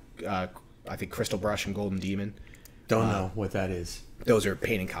 like, I think Crystal Brush and Golden Demon. Don't know what that is. Those are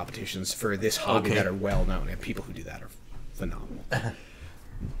painting competitions for this hobby that are well known, and people who do that are phenomenal.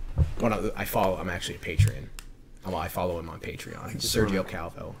 I'm actually a Patreon. I follow him on Patreon. Sergio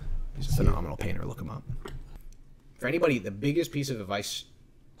Calvo. He's a phenomenal painter. Look him up. For anybody, the biggest piece of advice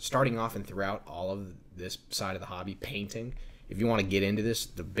starting off and throughout all of this side of the hobby, painting, if you want to get into this,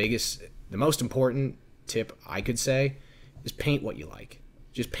 the most important tip I could say is paint what you like.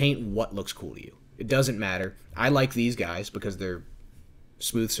 Just paint what looks cool to you. It doesn't matter. I like these guys because they're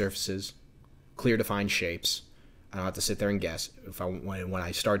smooth surfaces, clear defined shapes. I don't have to sit there and guess. When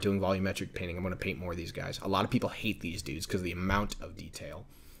I start doing volumetric painting, I'm going to paint more of these guys. A lot of people hate these dudes because of the amount of detail.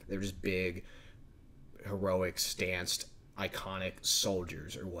 They're just big, heroic, stanced, iconic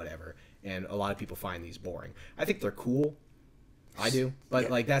soldiers or whatever. And a lot of people find these boring. I think they're cool. I do. But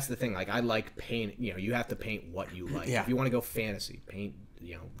like that's the thing. Like I like paint. You have to paint what you like. Yeah. If you want to go fantasy, paint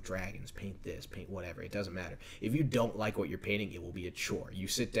dragons, paint this, paint whatever. It doesn't matter. If you don't like what you're painting, it will be a chore. You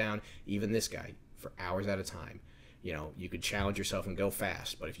sit down, even this guy, for hours at a time. You could challenge yourself and go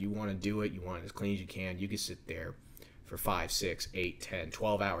fast, but if you want to do it, you want it as clean as you can sit there for 5, 6, 8, 10,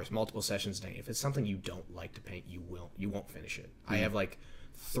 12 hours, multiple sessions a day. If it's something you don't like to paint, you won't finish it. I have like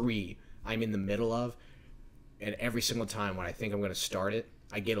 3 I'm in the middle of, and every single time when I think I'm going to start it,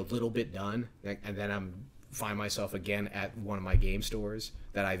 I get a little bit done, and then find myself again at one of my game stores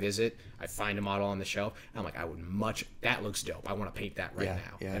that I visit. I find a model on the shelf. I'm like, that looks dope. I want to paint that now.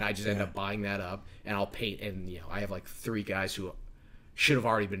 Yeah, and I just end up buying that up, and I'll paint. And I have like 3 guys who should have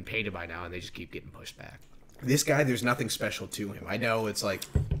already been painted by now, and they just keep getting pushed back. This guy, there's nothing special to him. I know it's like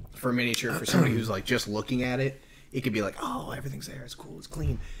for miniature, for somebody who's like just looking at it, it could be like, oh, everything's there. It's cool. It's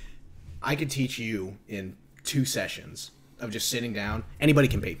clean. I could teach you in 2 sessions of just sitting down. Anybody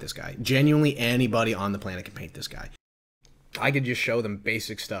can paint this guy. Genuinely, anybody on the planet can paint this guy. I could just show them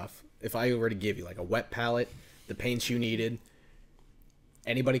basic stuff. If I were to give you like a wet palette, the paints you needed,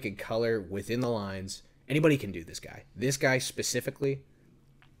 anybody could color within the lines. Anybody can do this guy. This guy specifically,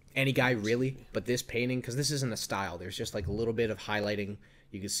 any guy really, but this painting, because this isn't a style. There's just like a little bit of highlighting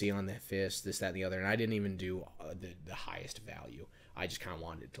you can see on the fist, this, that, and the other. And I didn't even do the highest value. I just kind of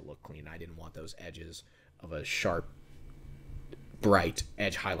wanted it to look clean. I didn't want those edges of a sharp, bright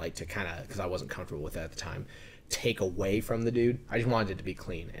edge highlight to kind of, because I wasn't comfortable with that at the time, take away from the dude. I just wanted it to be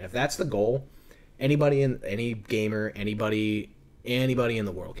clean. And if that's the goal, any gamer, anybody in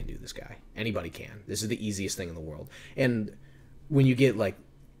the world can do this guy. Anybody can. This is the easiest thing in the world. And when you get like,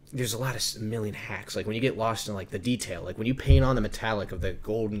 there's a million hacks. Like when you get lost in like the detail, like when you paint on the metallic of the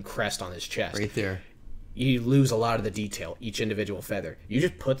golden crest on his chest, Right there. you lose a lot of the detail, each individual feather. You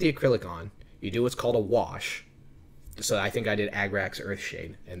just put the acrylic on, you do what's called a wash. So I think I did Agrax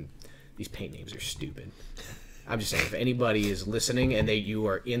Earthshade, and these paint names are stupid. I'm just saying, if anybody is listening and you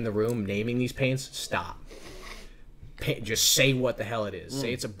are in the room naming these paints, stop. Just say what the hell it is.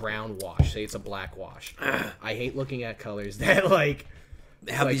 Say it's a brown wash. Say it's a black wash. I hate looking at colors that like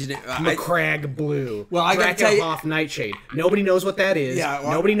McCrag blue. Well, I gotta tell you, Off Nightshade. Nobody knows what that is. Yeah,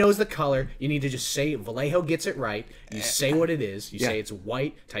 well, nobody knows the color. You need to just say Vallejo gets it right. You say what it is. You say it's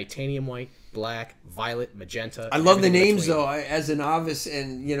white, titanium white, black, violet, magenta. I love the names though. As a novice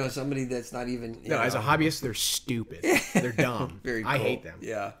and somebody that's not even as a hobbyist, they're stupid. They're dumb. Very cool. I hate them.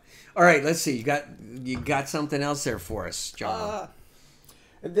 Yeah. All right, let's see. You got something else there for us, John?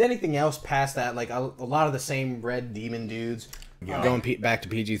 Anything else past that? Like a lot of the same red demon dudes. Going back to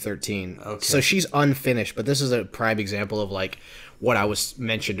PG-13. Okay. So she's unfinished, but this is a prime example of like what I was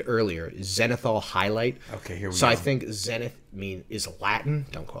mentioned earlier, zenithal highlight. Okay, here we go. So I think zenith is Latin.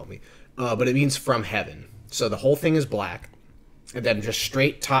 Don't quote me. But it means from heaven. So the whole thing is black, and then just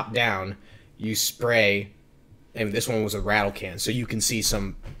straight top down, you spray. And this one was a rattle can, so you can see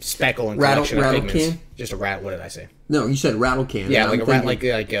some speckle and collection of pigments. Can? Just a rat. What did I say? No, you said rattle can. Yeah, like a rat,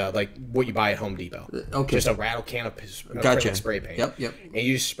 like what you buy at Home Depot. Okay. Just a rattle can of acrylic spray paint. Yep. And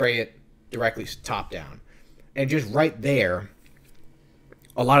you just spray it directly top down, and just right there,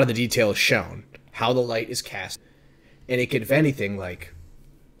 a lot of the detail is shown. How the light is cast, and it could, if anything, like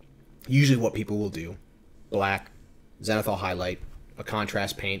usually what people will do, black, zenithal highlight, a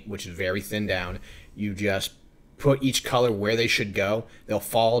contrast paint, which is very thin down. You just put each color where they should go. They'll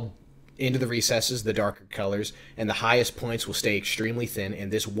fall into the recesses, the darker colors, and the highest points will stay extremely thin,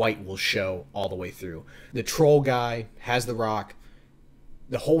 and this white will show all the way through. The troll guy has the rock.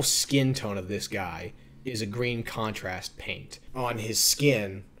 The whole skin tone of this guy is a green contrast paint. On his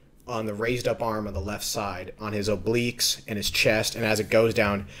skin, on the raised up arm on the left side, on his obliques and his chest, and as it goes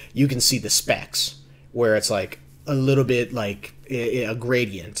down, you can see the specks, where it's like a little bit like a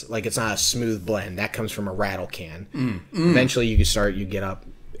gradient, like it's not a smooth blend. That comes from a rattle can. Eventually you get up,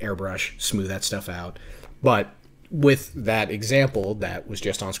 airbrush, smooth that stuff out. But with that example that was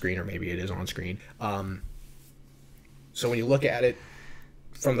just on screen, or maybe it is on screen, so when you look at it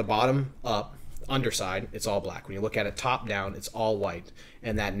from the bottom up, underside, it's all black. When you look at it top down, it's all white.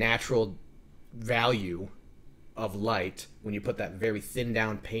 And that natural value of light, when you put that very thin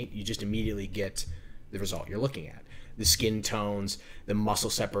down paint, you just immediately get the result you're looking at. The skin tones, the muscle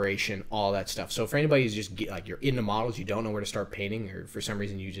separation, all that stuff. So for anybody who's just like, you're into models, you don't know where to start painting, or for some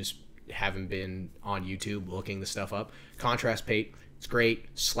reason you just haven't been on YouTube looking this stuff up, contrast paint, it's great.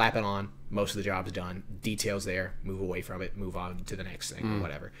 Slap it on. Most of the job's done. Details there. Move away from it. Move on to the next thing or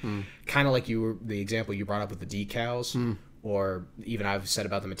whatever. Kind of like the example you brought up with the decals, or even I've said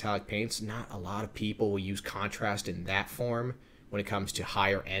about the metallic paints. Not a lot of people will use contrast in that form when it comes to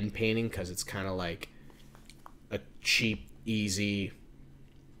higher end painting, because it's kind of like a cheap, easy,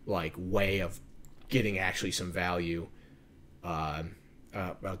 like way of getting actually some value, a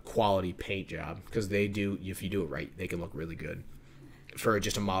quality paint job, because they do, if you do it right, they can look really good for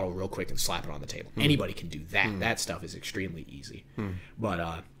just a model real quick and slap it on the table. Anybody can do that. That stuff is extremely easy.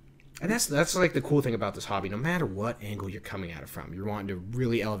 But and that's like the cool thing about this hobby. No matter what angle you're coming at it from, you're wanting to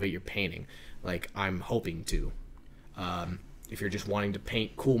really elevate your painting, like I'm hoping to. If you're just wanting to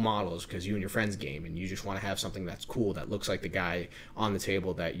paint cool models because you and your friends game, and you just want to have something that's cool that looks like the guy on the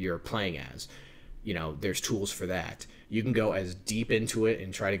table that you're playing as, you know, there's tools for that. You can go as deep into it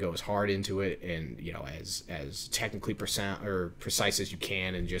and try to go as hard into it, and you know, as technically precise as you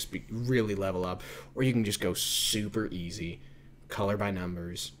can, and just really level up. Or you can just go super easy, color by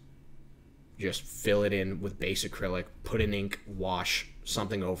numbers, just fill it in with base acrylic, put in ink, wash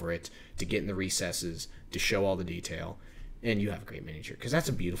something over it to get in the recesses to show all the detail. and you have a great miniature. Because that's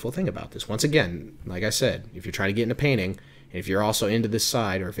a beautiful thing about this. Once again, like I said, if you're trying to get into painting, and if you're also into this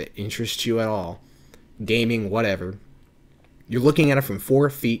side, or if it interests you at all, gaming, whatever, you're looking at it from 4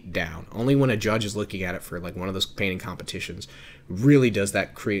 feet down. Only when a judge is looking at it for like one of those painting competitions really does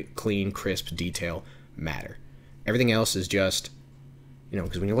that clean, crisp detail matter. Everything else is just,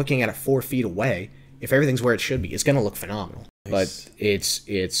 because when you're looking at it 4 feet away, if everything's where it should be, it's going to look phenomenal. Nice. But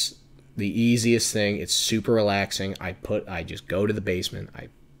it's the easiest thing. It's super relaxing. I just go to the basement. I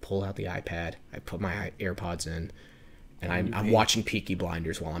pull out the iPad. I put my AirPods in, and I'm watching Peaky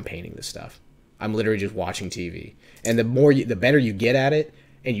Blinders while I'm painting this stuff. I'm literally just watching TV. And the better you get at it,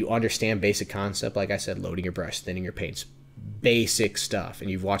 and you understand basic concept, like I said, loading your brush, thinning your paints, basic stuff,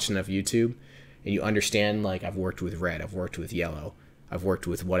 and you've watched enough YouTube, and you understand, like, I've worked with red, I've worked with yellow, I've worked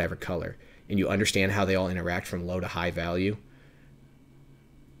with whatever color, and you understand how they all interact from low to high value,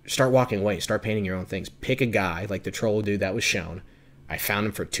 start walking away. Start painting your own things. Pick a guy, like the troll dude that was shown. I found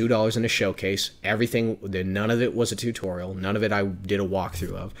him for $2 in a showcase. Everything, none of it was a tutorial. None of it I did a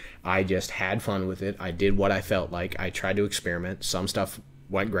walkthrough of. I just had fun with it. I did what I felt like. I tried to experiment. Some stuff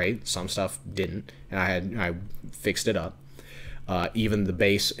went great. Some stuff didn't. And I fixed it up. Even the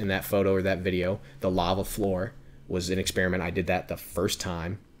base in that photo or that video, the lava floor, was an experiment. I did that the first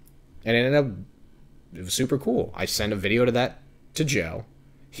time. And it was super cool. I sent a video to Joe.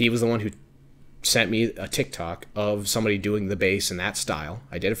 He was the one who sent me a TikTok of somebody doing the base in that style.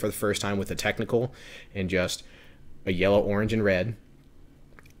 I did it for the first time with a technical and just a yellow, orange, and red.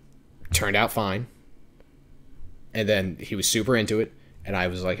 Turned out fine. And then he was super into it. And I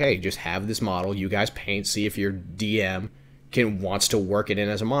was like, hey, just have this model. You guys paint. See if your DM wants to work it in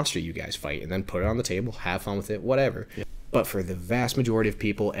as a monster you guys fight. And then put it on the table. Have fun with it. Whatever. Yeah. But for the vast majority of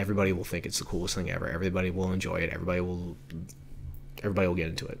people, everybody will think it's the coolest thing ever. Everybody will enjoy it. Everybody will get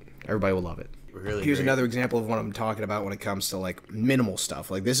into it. Everybody will love it. Really Here's another example of what I'm talking about when it comes to like minimal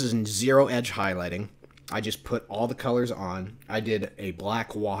stuff. Like this is zero edge highlighting. I just put all the colors on. I did a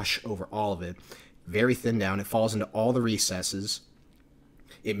black wash over all of it. Very thin down. It falls into all the recesses.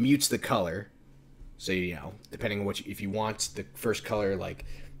 It mutes the color. So, depending on if you want the first color, like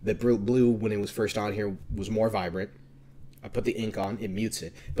the blue when it was first on here was more vibrant. I put the ink on. It mutes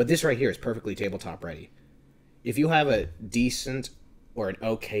it. But this right here is perfectly tabletop ready. If you have a decent or an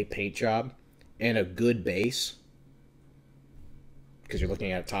okay paint job and a good base, because you're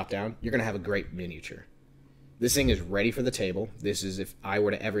looking at it top down, you're going to have a great miniature. This thing is ready for the table. This is if I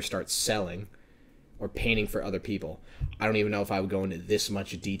were to ever start selling or painting for other people. I don't even know if I would go into this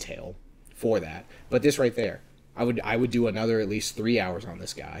much detail for that. But this right there, I would do another at least 3 hours on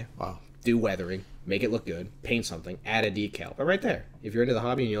this guy. Wow. Do weathering, make it look good, paint something, add a decal. But right there, if you're into the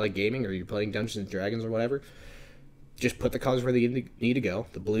hobby and you like gaming or you're playing Dungeons and Dragons or whatever, just put the colors where they need to go.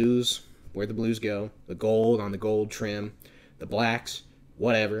 The blues, where the blues go. The gold on the gold trim. The blacks,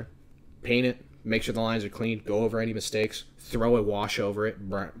 whatever. Paint it. Make sure the lines are clean. Go over any mistakes. Throw a wash over it,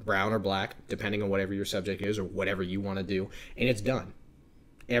 brown or black, depending on whatever your subject is or whatever you want to do. And it's done.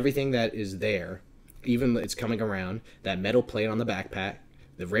 Everything that is there, even it's coming around, that metal plate on the backpack,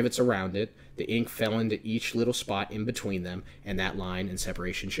 the rivets around it, the ink fell into each little spot in between them, and that line and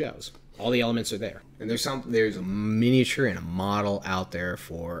separation shows. All the elements are there. And there's a miniature and a model out there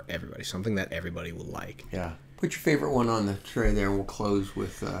for everybody. Something that everybody will like. Yeah. Put your favorite one on the tray there, and we'll close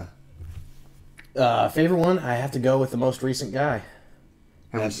with... favorite one? I have to go with the most recent guy.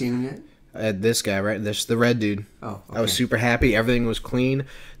 Have you seen him yet? This guy, right? This the red dude. Oh, okay. I was super happy. Everything was clean.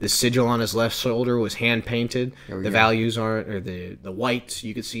 The sigil on his left shoulder was hand painted. The values aren't, or the white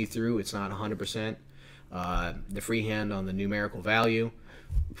you could see through. It's not 100%. The freehand on the numerical value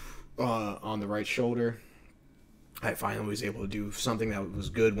on the right shoulder. I finally was able to do something that was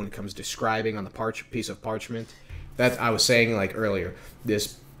good when it comes to scribing on the piece of parchment. That I was saying like earlier.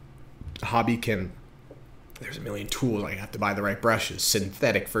 This hobby there's a million tools. I have to buy the right brushes.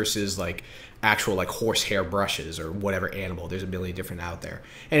 Synthetic versus like actual like horsehair brushes or whatever animal. There's a million different out there.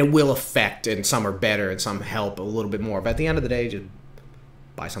 And it will affect, and some are better and some help a little bit more. But at the end of the day, just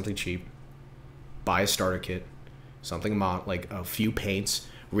buy something cheap. Buy a starter kit. Something like a few paints.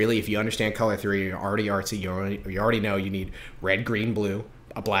 Really, if you understand color theory, you're already artsy. You already know you need red, green, blue,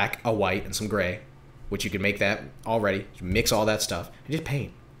 a black, a white, and some gray, which you can make that already. Mix all that stuff and just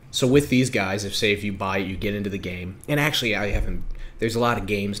paint. So with these guys, if you buy it, you get into the game. And actually, there's a lot of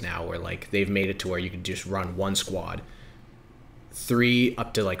games now where like they've made it to where you can just run one squad. 3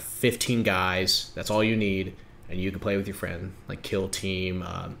 up to like 15 guys. That's all you need. And you can play with your friend. Like Kill Team,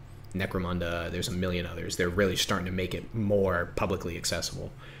 Necromunda, there's a million others. They're really starting to make it more publicly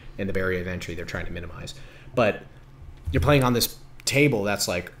accessible. And the barrier of entry they're trying to minimize. But you're playing on this table that's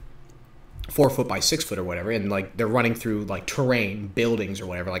like 4 foot by 6 foot or whatever, and like they're running through like terrain, buildings or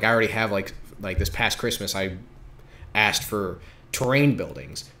whatever. Like I already have like this past Christmas, I asked for terrain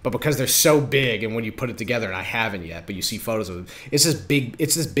buildings, but because they're so big, and when you put it together, and I haven't yet, but you see photos of it, it's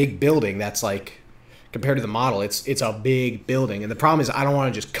this big building that's like, compared to the model, it's a big building. And the problem is I don't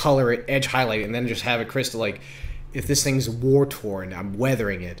want to just color it, edge highlight it, and then just have it crystal. Like if this thing's war torn, I'm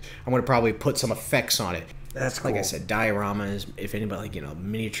weathering it, I'm going to probably put some effects on it. That's cool. Like I said, dioramas, if anybody, like, you know,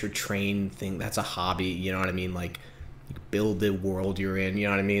 miniature train thing, that's a hobby, you know what I mean? Like, build the world you're in, you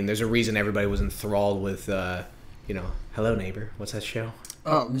know what I mean? There's a reason everybody was enthralled with, you know, Hello Neighbor. What's that show?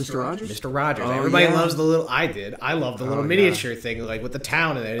 Oh, Mr. Rogers? Mr. Rogers. Oh, Everybody yeah. loves the little, I love the little miniature thing, like with the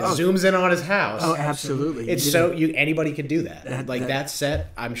town in it. It zooms in on his house. Oh, absolutely. It's so, anybody can do that. That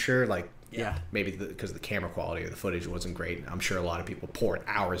set, I'm sure, like, Yeah. Maybe because the camera quality or the footage wasn't great. I'm sure a lot of people poured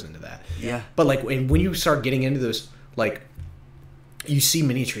hours into that. Yeah. But like when you start getting into this, like, you see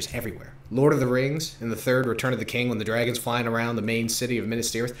miniatures everywhere. Lord of the Rings in the third Return of the King, when the dragon's flying around the main city of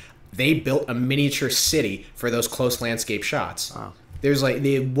Minas Tirith, they built a miniature city for those close landscape shots. Wow. There's like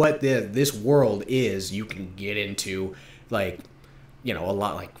this world is, you can get into, like, you know, a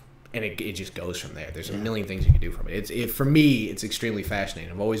lot, like, and it just goes from there. There's a million things you can do from it. For me, it's extremely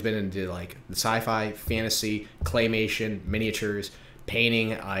fascinating. I've always been into like the sci-fi, fantasy, claymation, miniatures,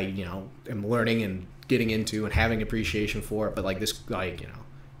 painting. I, you know, am learning and getting into and having appreciation for it. But like this, like, you know,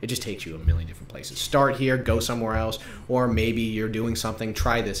 it just takes you a million different places. Start here, go somewhere else, or maybe you're doing something,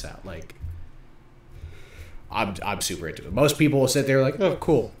 try this out. Like, I'm super into it. Most people will sit there like, oh,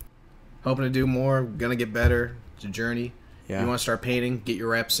 cool. Hoping to do more, gonna get better. It's a journey. Yeah. You want to start painting, get your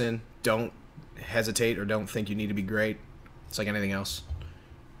reps in. Don't hesitate or don't think you need to be great. It's like anything else.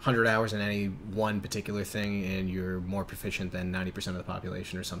 100 hours in any one particular thing, and you're more proficient than 90% of the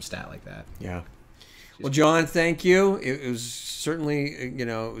population, or some stat like that. Yeah. Well, John, thank you. It was certainly, you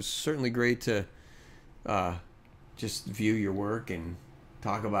know, it was certainly great to just view your work and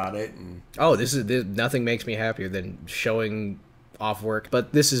talk about it. And Oh, this nothing makes me happier than showing off work.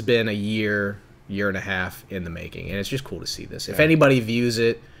 But this has been a year and a half in the making, and it's just cool to see this. If anybody views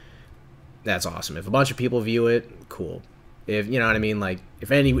it, that's awesome. If a bunch of people view it, cool. If, you know what I mean, like,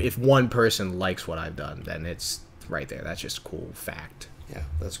 if one person likes what I've done, then it's right there. That's just a cool fact. yeah,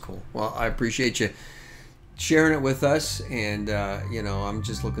 that's cool. Well, I appreciate you sharing it with us, and you know, I'm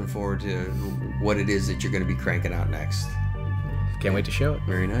just looking forward to what it is that you're going to be cranking out next. Can't wait to show it.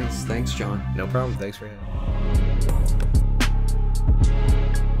 Very nice. Thanks, John. No problem. Thanks for having me.